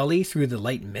shine dully through the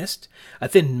light mist. A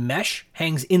thin mesh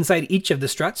hangs inside each of the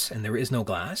struts, and there is no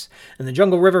glass. And the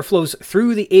Jungle River flows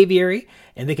through the aviary,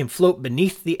 and they can float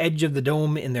beneath the edge of the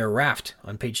dome in their raft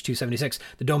on page 276.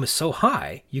 The dome is so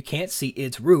high you can't see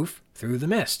its roof through the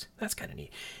mist. That's kind of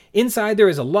neat. Inside there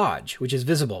is a lodge, which is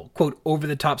visible, quote, over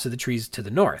the tops of the trees to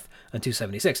the north on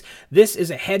 276. This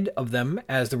is ahead of them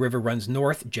as the river runs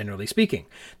north, generally speaking.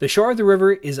 The shore of the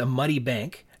river is a muddy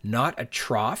bank, not a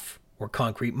trough or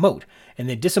concrete moat, and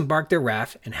they disembark their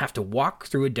raft and have to walk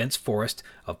through a dense forest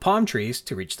of palm trees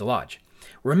to reach the lodge.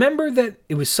 Remember that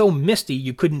it was so misty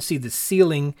you couldn't see the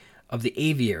ceiling of the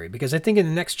aviary, because I think in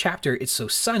the next chapter it's so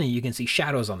sunny you can see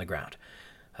shadows on the ground.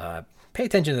 Pay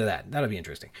attention to that. That'll be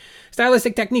interesting.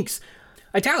 Stylistic techniques.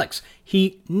 Italics.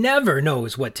 He never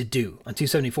knows what to do on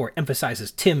 274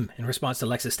 emphasizes Tim in response to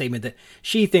Lex's statement that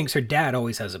she thinks her dad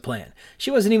always has a plan.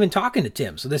 She wasn't even talking to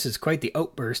Tim, so this is quite the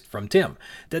outburst from Tim.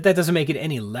 That doesn't make it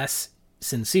any less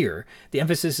sincere, the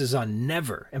emphasis is on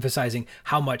never emphasizing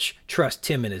how much trust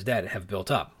Tim and his dad have built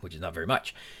up, which is not very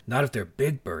much. Not if they're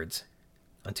big birds.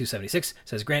 On 276,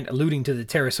 says Grant, alluding to the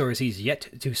pterosaurs he's yet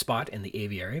to spot in the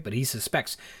aviary, but he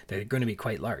suspects they're going to be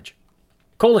quite large.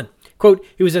 Colon, quote,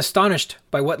 he was astonished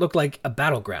by what looked like a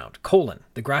battleground. Colon,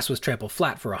 the grass was trampled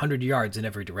flat for 100 yards in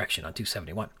every direction. On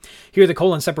 271. Here the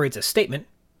colon separates a statement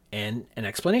and an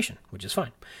explanation, which is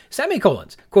fine.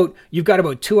 Semicolons, quote, you've got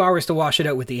about 2 hours to wash it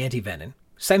out with the anti-venom.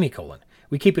 Semicolon,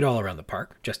 we keep it all around the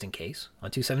park, just in case.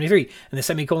 On 273, and the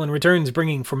semicolon returns,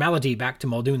 bringing formality back to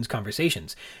Muldoon's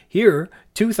conversations. Here,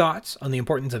 two thoughts on the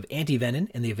importance of anti-venom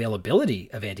and the availability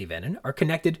of anti-venom are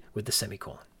connected with the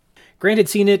semicolon. Grant had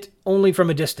seen it only from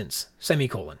a distance,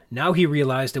 semicolon. Now he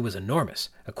realized it was enormous,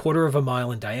 1/4 of a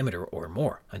mile in diameter or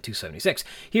more. On 276.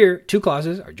 Here, two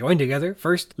clauses are joined together,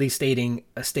 firstly stating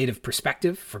a state of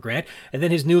perspective for Grant, and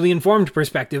then his newly informed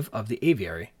perspective of the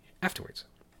aviary afterwards.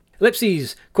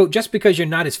 Ellipses, quote, just because you're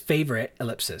not his favorite,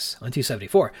 ellipsis, on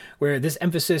 274, where this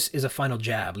emphasis is a final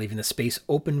jab, leaving the space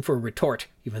open for retort,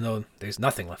 even though there's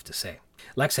nothing left to say.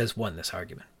 Lex has won this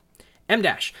argument. M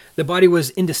dash, the body was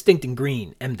indistinct in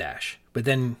green, M dash, but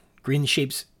then green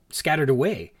shapes scattered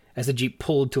away as the Jeep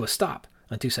pulled to a stop.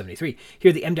 On 273,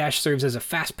 here the M dash serves as a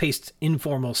fast-paced,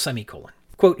 informal semicolon.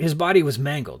 Quote, his body was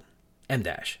mangled, M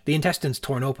dash, the intestines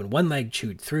torn open, one leg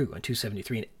chewed through. On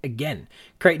 273, and again,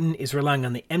 Crichton is relying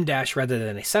on the M dash rather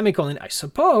than a semicolon, I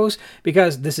suppose,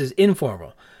 because this is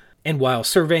informal. And while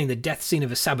surveying the death scene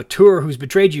of a saboteur who's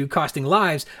betrayed you, costing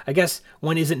lives, I guess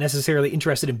one isn't necessarily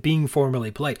interested in being formally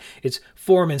polite. It's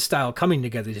form and style coming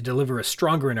together to deliver a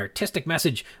stronger and artistic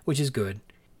message, which is good.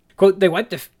 Quote, they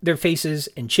wiped their faces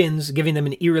and chins, giving them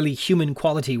an eerily human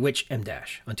quality, which M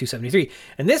dash, on 273.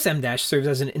 And this M dash serves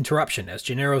as an interruption, as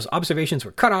Gennaro's observations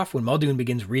were cut off when Muldoon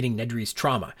begins reading Nedry's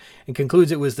trauma, and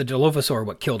concludes it was the Dilophosaur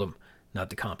what killed him,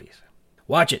 not the compies.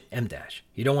 Watch it, M dash.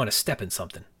 You don't want to step in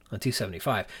something. On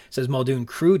 275, says Muldoon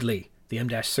crudely, the M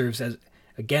dash serves as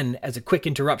a quick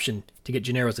interruption to get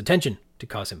Gennaro's attention, to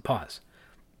cause him pause.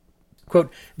 Quote,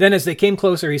 then as they came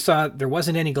closer, he saw there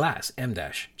wasn't any glass, M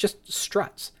dash, just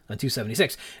struts. On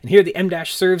 276, and here the M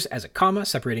dash serves as a comma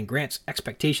separating Grant's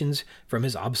expectations from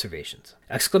his observations.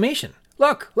 Exclamation,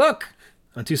 look, look!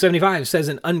 On 275, says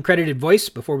an uncredited voice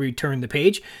before we turn the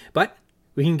page, but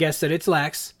we can guess that it's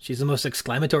Lex. She's the most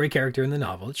exclamatory character in the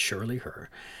novel. It's surely her.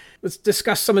 Let's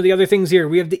discuss some of the other things here.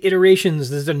 We have the iterations.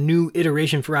 This is a new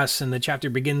iteration for us, and the chapter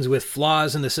begins with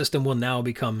flaws in the system will now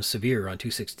become severe on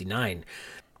 269.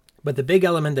 But the big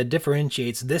element that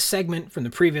differentiates this segment from the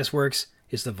previous works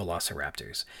is the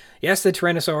velociraptors. Yes, the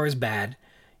Tyrannosaur is bad.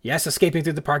 Yes, escaping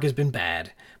through the park has been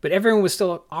bad. But everyone was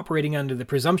still operating under the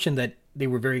presumption that they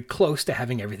were very close to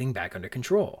having everything back under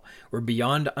control. We're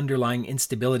beyond underlying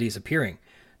instabilities appearing.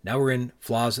 Now we're in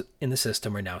flaws in the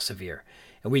system are now severe.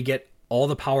 And we get all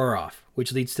the power off,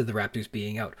 which leads to the raptors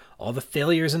being out. All the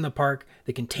failures in the park,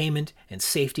 the containment and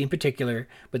safety in particular,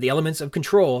 but the elements of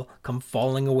control come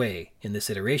falling away in this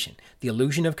iteration. The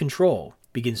illusion of control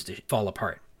begins to fall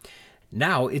apart.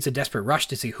 Now it's a desperate rush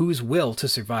to see whose will to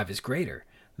survive is greater,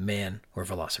 man or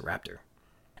velociraptor.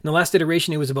 In the last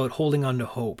iteration, it was about holding on to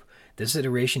hope. This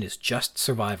iteration is just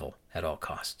survival at all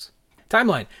costs.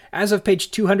 Timeline. As of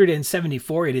page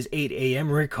 274, it is 8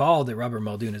 a.m. Recall that Robert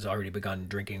Muldoon has already begun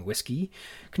drinking whiskey.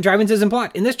 Contrivances and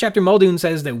plot. In this chapter, Muldoon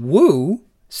says that Wu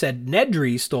said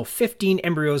Nedry stole 15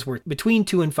 embryos worth between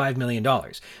 $2 and $5 million.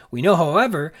 We know,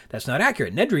 however, that's not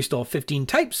accurate. Nedry stole 15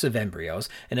 types of embryos,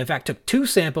 and in fact took 2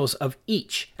 samples of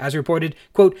each. As reported,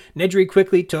 quote, Nedry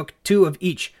quickly took 2 of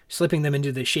each, slipping them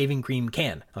into the shaving cream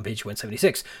can, on page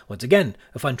 176. Once again,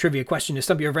 a fun trivia question to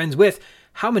stump your friends with.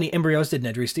 How many embryos did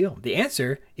Nedry steal? The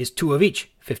answer is 2 of each,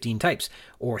 15 types,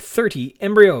 or 30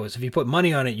 embryos. If you put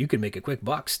money on it, you could make a quick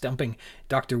buck, stumping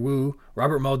Dr. Wu,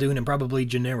 Robert Muldoon, and probably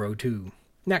Gennaro too.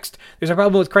 Next, there's a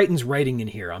problem with Crichton's writing in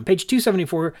here. On page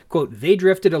 274, quote, they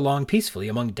drifted along peacefully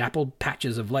among dappled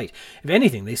patches of light. If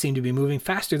anything, they seemed to be moving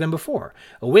faster than before.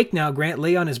 Awake now, Grant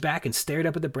lay on his back and stared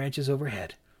up at the branches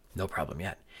overhead. No problem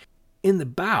yet. In the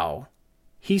bow,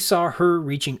 he saw her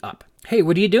reaching up. Hey,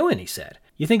 what are you doing? He said.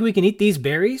 You think we can eat these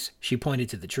berries? She pointed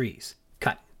to the trees.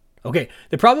 Cut. Okay,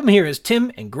 the problem here is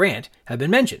Tim and Grant have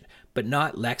been mentioned, but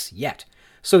not Lex yet.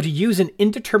 So to use an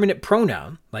indeterminate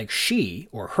pronoun, like she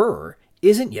or her,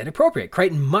 isn't yet appropriate.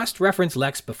 Crichton must reference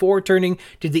Lex before turning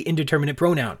to the indeterminate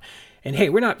pronoun. And hey,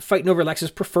 we're not fighting over Lex's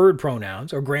preferred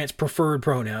pronouns or Grant's preferred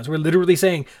pronouns. We're literally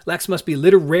saying Lex must be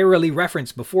literarily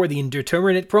referenced before the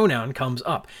indeterminate pronoun comes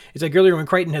up. It's like earlier when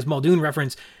Crichton has Muldoon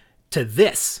reference to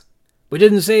this, but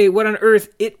didn't say what on earth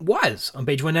it was on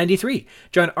page 193.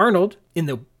 John Arnold, in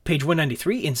the page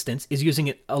 193 instance is using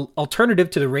an alternative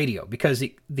to the radio because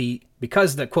the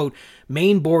quote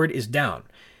main board is down.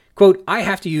 Quote, I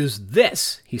have to use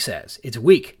this, he says. It's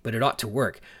weak, but it ought to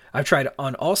work. I've tried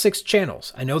on all 6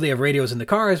 channels. I know they have radios in the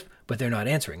cars, but they're not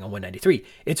answering on 193.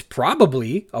 It's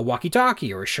probably a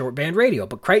walkie-talkie or a short band radio,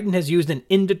 but Crichton has used an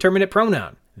indeterminate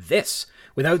pronoun, this,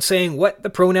 without saying what the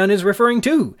pronoun is referring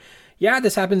to. Yeah,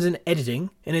 this happens in editing,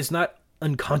 and it's not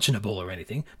unconscionable or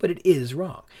anything, but it is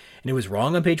wrong. And it was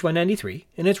wrong on page 193,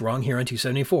 and it's wrong here on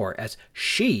 274, as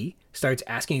she starts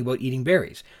asking about eating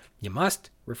berries. You must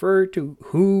refer to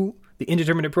who the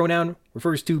indeterminate pronoun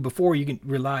refers to before you can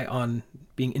rely on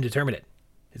being indeterminate.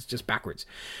 It's just backwards.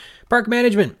 Park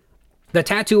management. The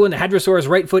tattoo on the Hadrosaur's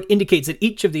right foot indicates that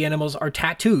each of the animals are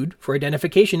tattooed for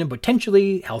identification and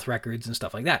potentially health records and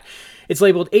stuff like that. It's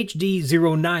labeled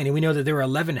HD09, and we know that there are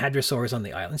 11 Hadrosaurs on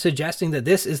the island, suggesting that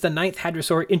this is the 9th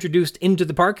Hadrosaur introduced into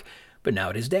the park, but now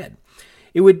it is dead.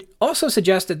 It would also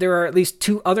suggest that there are at least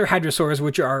 2 other Hadrosaurs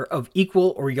which are of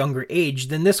equal or younger age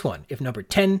than this one, if number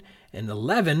 10 and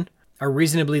 11 are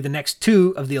reasonably the next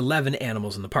 2 of the 11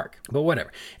 animals in the park. But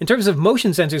whatever. In terms of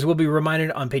motion sensors, we'll be reminded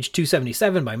on page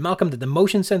 277 by Malcolm that the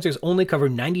motion sensors only cover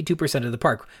 92% of the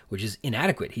park, which is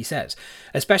inadequate, he says,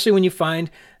 especially when you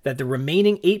find that the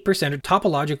remaining 8% are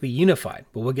topologically unified.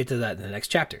 But we'll get to that in the next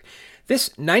chapter. This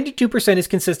 92% is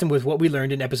consistent with what we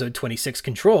learned in episode 26,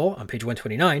 Control, on page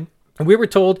 129. And we were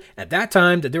told at that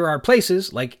time that there are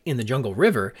places, like in the Jungle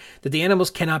River, that the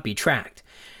animals cannot be tracked.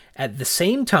 At the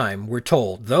same time, we're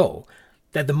told, though,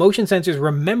 that the motion sensors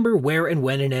remember where and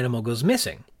when an animal goes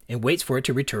missing and waits for it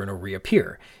to return or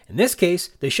reappear. In this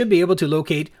case, they should be able to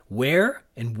locate where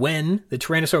and when the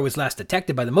Tyrannosaur was last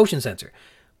detected by the motion sensor.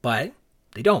 But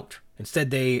they don't.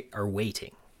 Instead, they are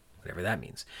waiting, whatever that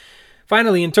means.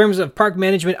 Finally, in terms of park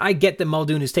management, I get that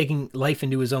Muldoon is taking life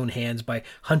into his own hands by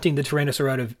hunting the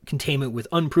Tyrannosaur out of containment with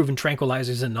unproven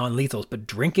tranquilizers and non-lethals, but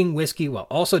drinking whiskey while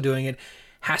also doing it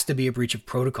has to be a breach of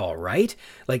protocol, right?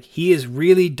 Like, he is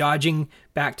really dodging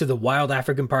back to the wild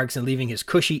African parks and leaving his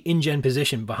cushy InGen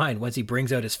position behind once he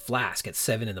brings out his flask at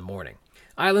 7 in the morning.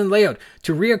 Island layout.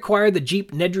 To reacquire the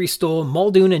Jeep Nedry stole,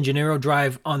 Muldoon and Gennaro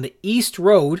drive on the east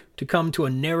road to come to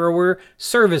a narrower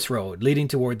service road leading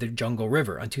toward the Jungle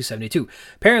River on 272,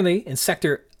 apparently in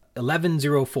sector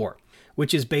 1104,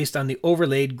 which is based on the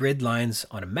overlaid grid lines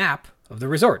on a map of the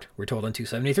resort, we're told on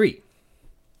 273.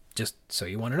 Just so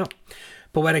you want to know.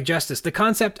 Poetic justice. The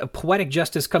concept of poetic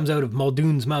justice comes out of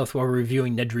Muldoon's mouth while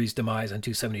reviewing Nedry's demise on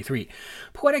 273.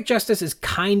 Poetic justice is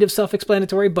kind of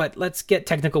self-explanatory, but let's get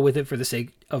technical with it for the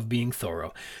sake of being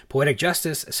thorough. Poetic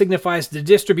justice signifies the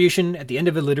distribution at the end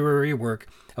of a literary work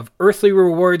of earthly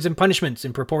rewards and punishments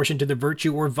in proportion to the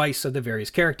virtue or vice of the various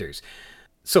characters.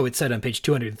 So it's said on page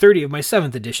 230 of my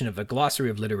 7th edition of A Glossary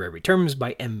of Literary Terms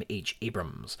by M.H.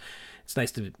 Abrams. It's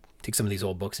nice to take some of these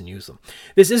old books and use them.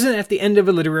 This isn't at the end of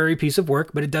a literary piece of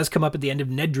work, but it does come up at the end of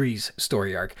Nedry's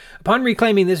story arc. Upon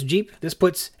reclaiming this Jeep, this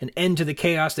puts an end to the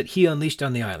chaos that he unleashed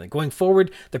on the island. Going forward,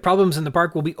 the problems in the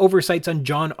park will be oversights on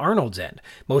John Arnold's end,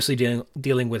 mostly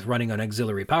dealing with running on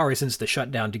auxiliary power since the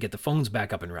shutdown to get the phones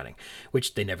back up and running,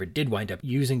 which they never did wind up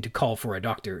using to call for a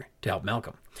doctor to help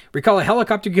Malcolm. Recall a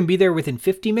helicopter can be there within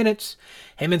 50 minutes.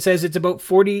 Hammond says it's about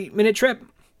 40-minute trip.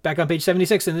 Back on page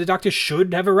 76, and the doctor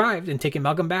should have arrived and taken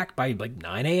Malcolm back by like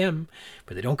 9 a.m.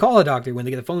 But they don't call a doctor when they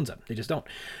get the phones up. They just don't.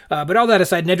 But all that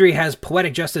aside, Nedry has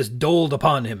poetic justice doled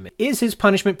upon him. Is his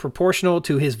punishment proportional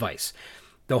to his vice?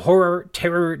 The horror,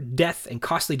 terror, death, and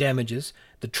costly damages,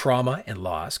 the trauma and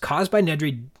loss caused by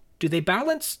Nedry, do they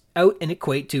balance out and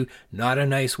equate to not a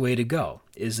nice way to go?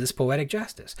 Is this poetic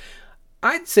justice?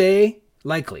 I'd say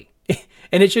likely.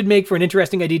 And it should make for an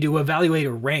interesting idea to evaluate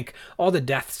or rank all the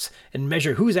deaths and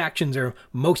measure whose actions are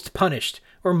most punished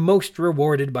or most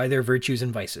rewarded by their virtues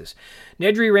and vices.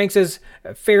 Nedry ranks as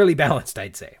fairly balanced,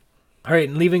 I'd say. All right,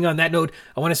 and leaving on that note,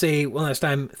 I want to say one last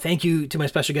time, thank you to my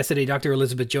special guest today, Dr.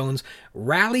 Elizabeth Jones.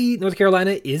 Raleigh, North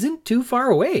Carolina isn't too far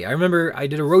away. I remember I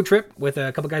did a road trip with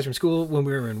a couple guys from school when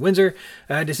we were in Windsor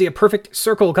to see a Perfect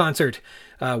Circle concert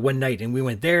one night, and we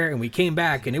went there and we came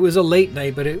back, and it was a late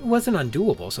night, but it wasn't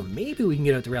undoable, so maybe we can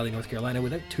get out to Raleigh, North Carolina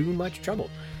without too much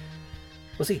trouble.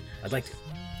 We'll see. I'd like to.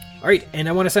 All right, and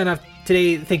I want to sign off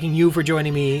today thanking you for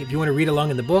joining me. If you want to read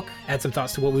along in the book, add some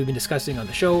thoughts to what we've been discussing on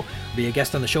the show, be a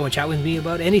guest on the show and chat with me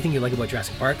about anything you like about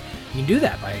Jurassic Park, you can do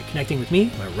that by connecting with me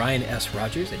at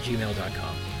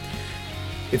ryansrogers@gmail.com.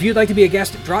 If you'd like to be a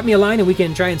guest, drop me a line and we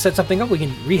can try and set something up. We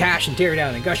can rehash and tear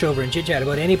down and gush over and chit-chat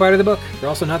about any part of the book, or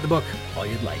also not the book, all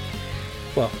you'd like.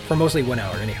 Well, for mostly 1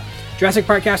 hour anyhow. Jurassic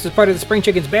Parkcast is part of the Spring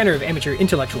Chickens banner of amateur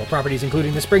intellectual properties,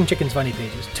 including the Spring Chickens Funny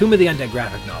Pages, Tomb of the Undead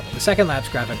graphic novel, the Second Lapse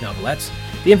graphic novelettes,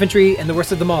 The Infantry, and the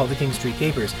worst of them all, the King Street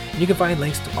Capers. And you can find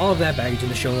links to all of that baggage in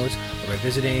the show notes or by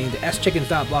visiting the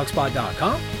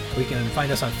schickens.blogspot.com. Or you can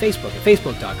find us on Facebook at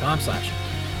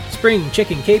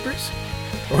facebook.com/springchickencapers.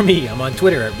 Or me, I'm on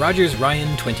Twitter at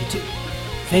RogersRyan22.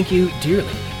 Thank you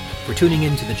dearly for tuning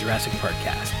in to the Jurassic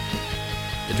Parkcast,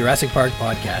 the Jurassic Park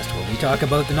podcast where we talk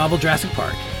about the novel Jurassic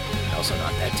Park, and also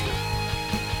not that too.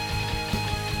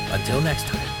 Until next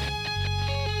time.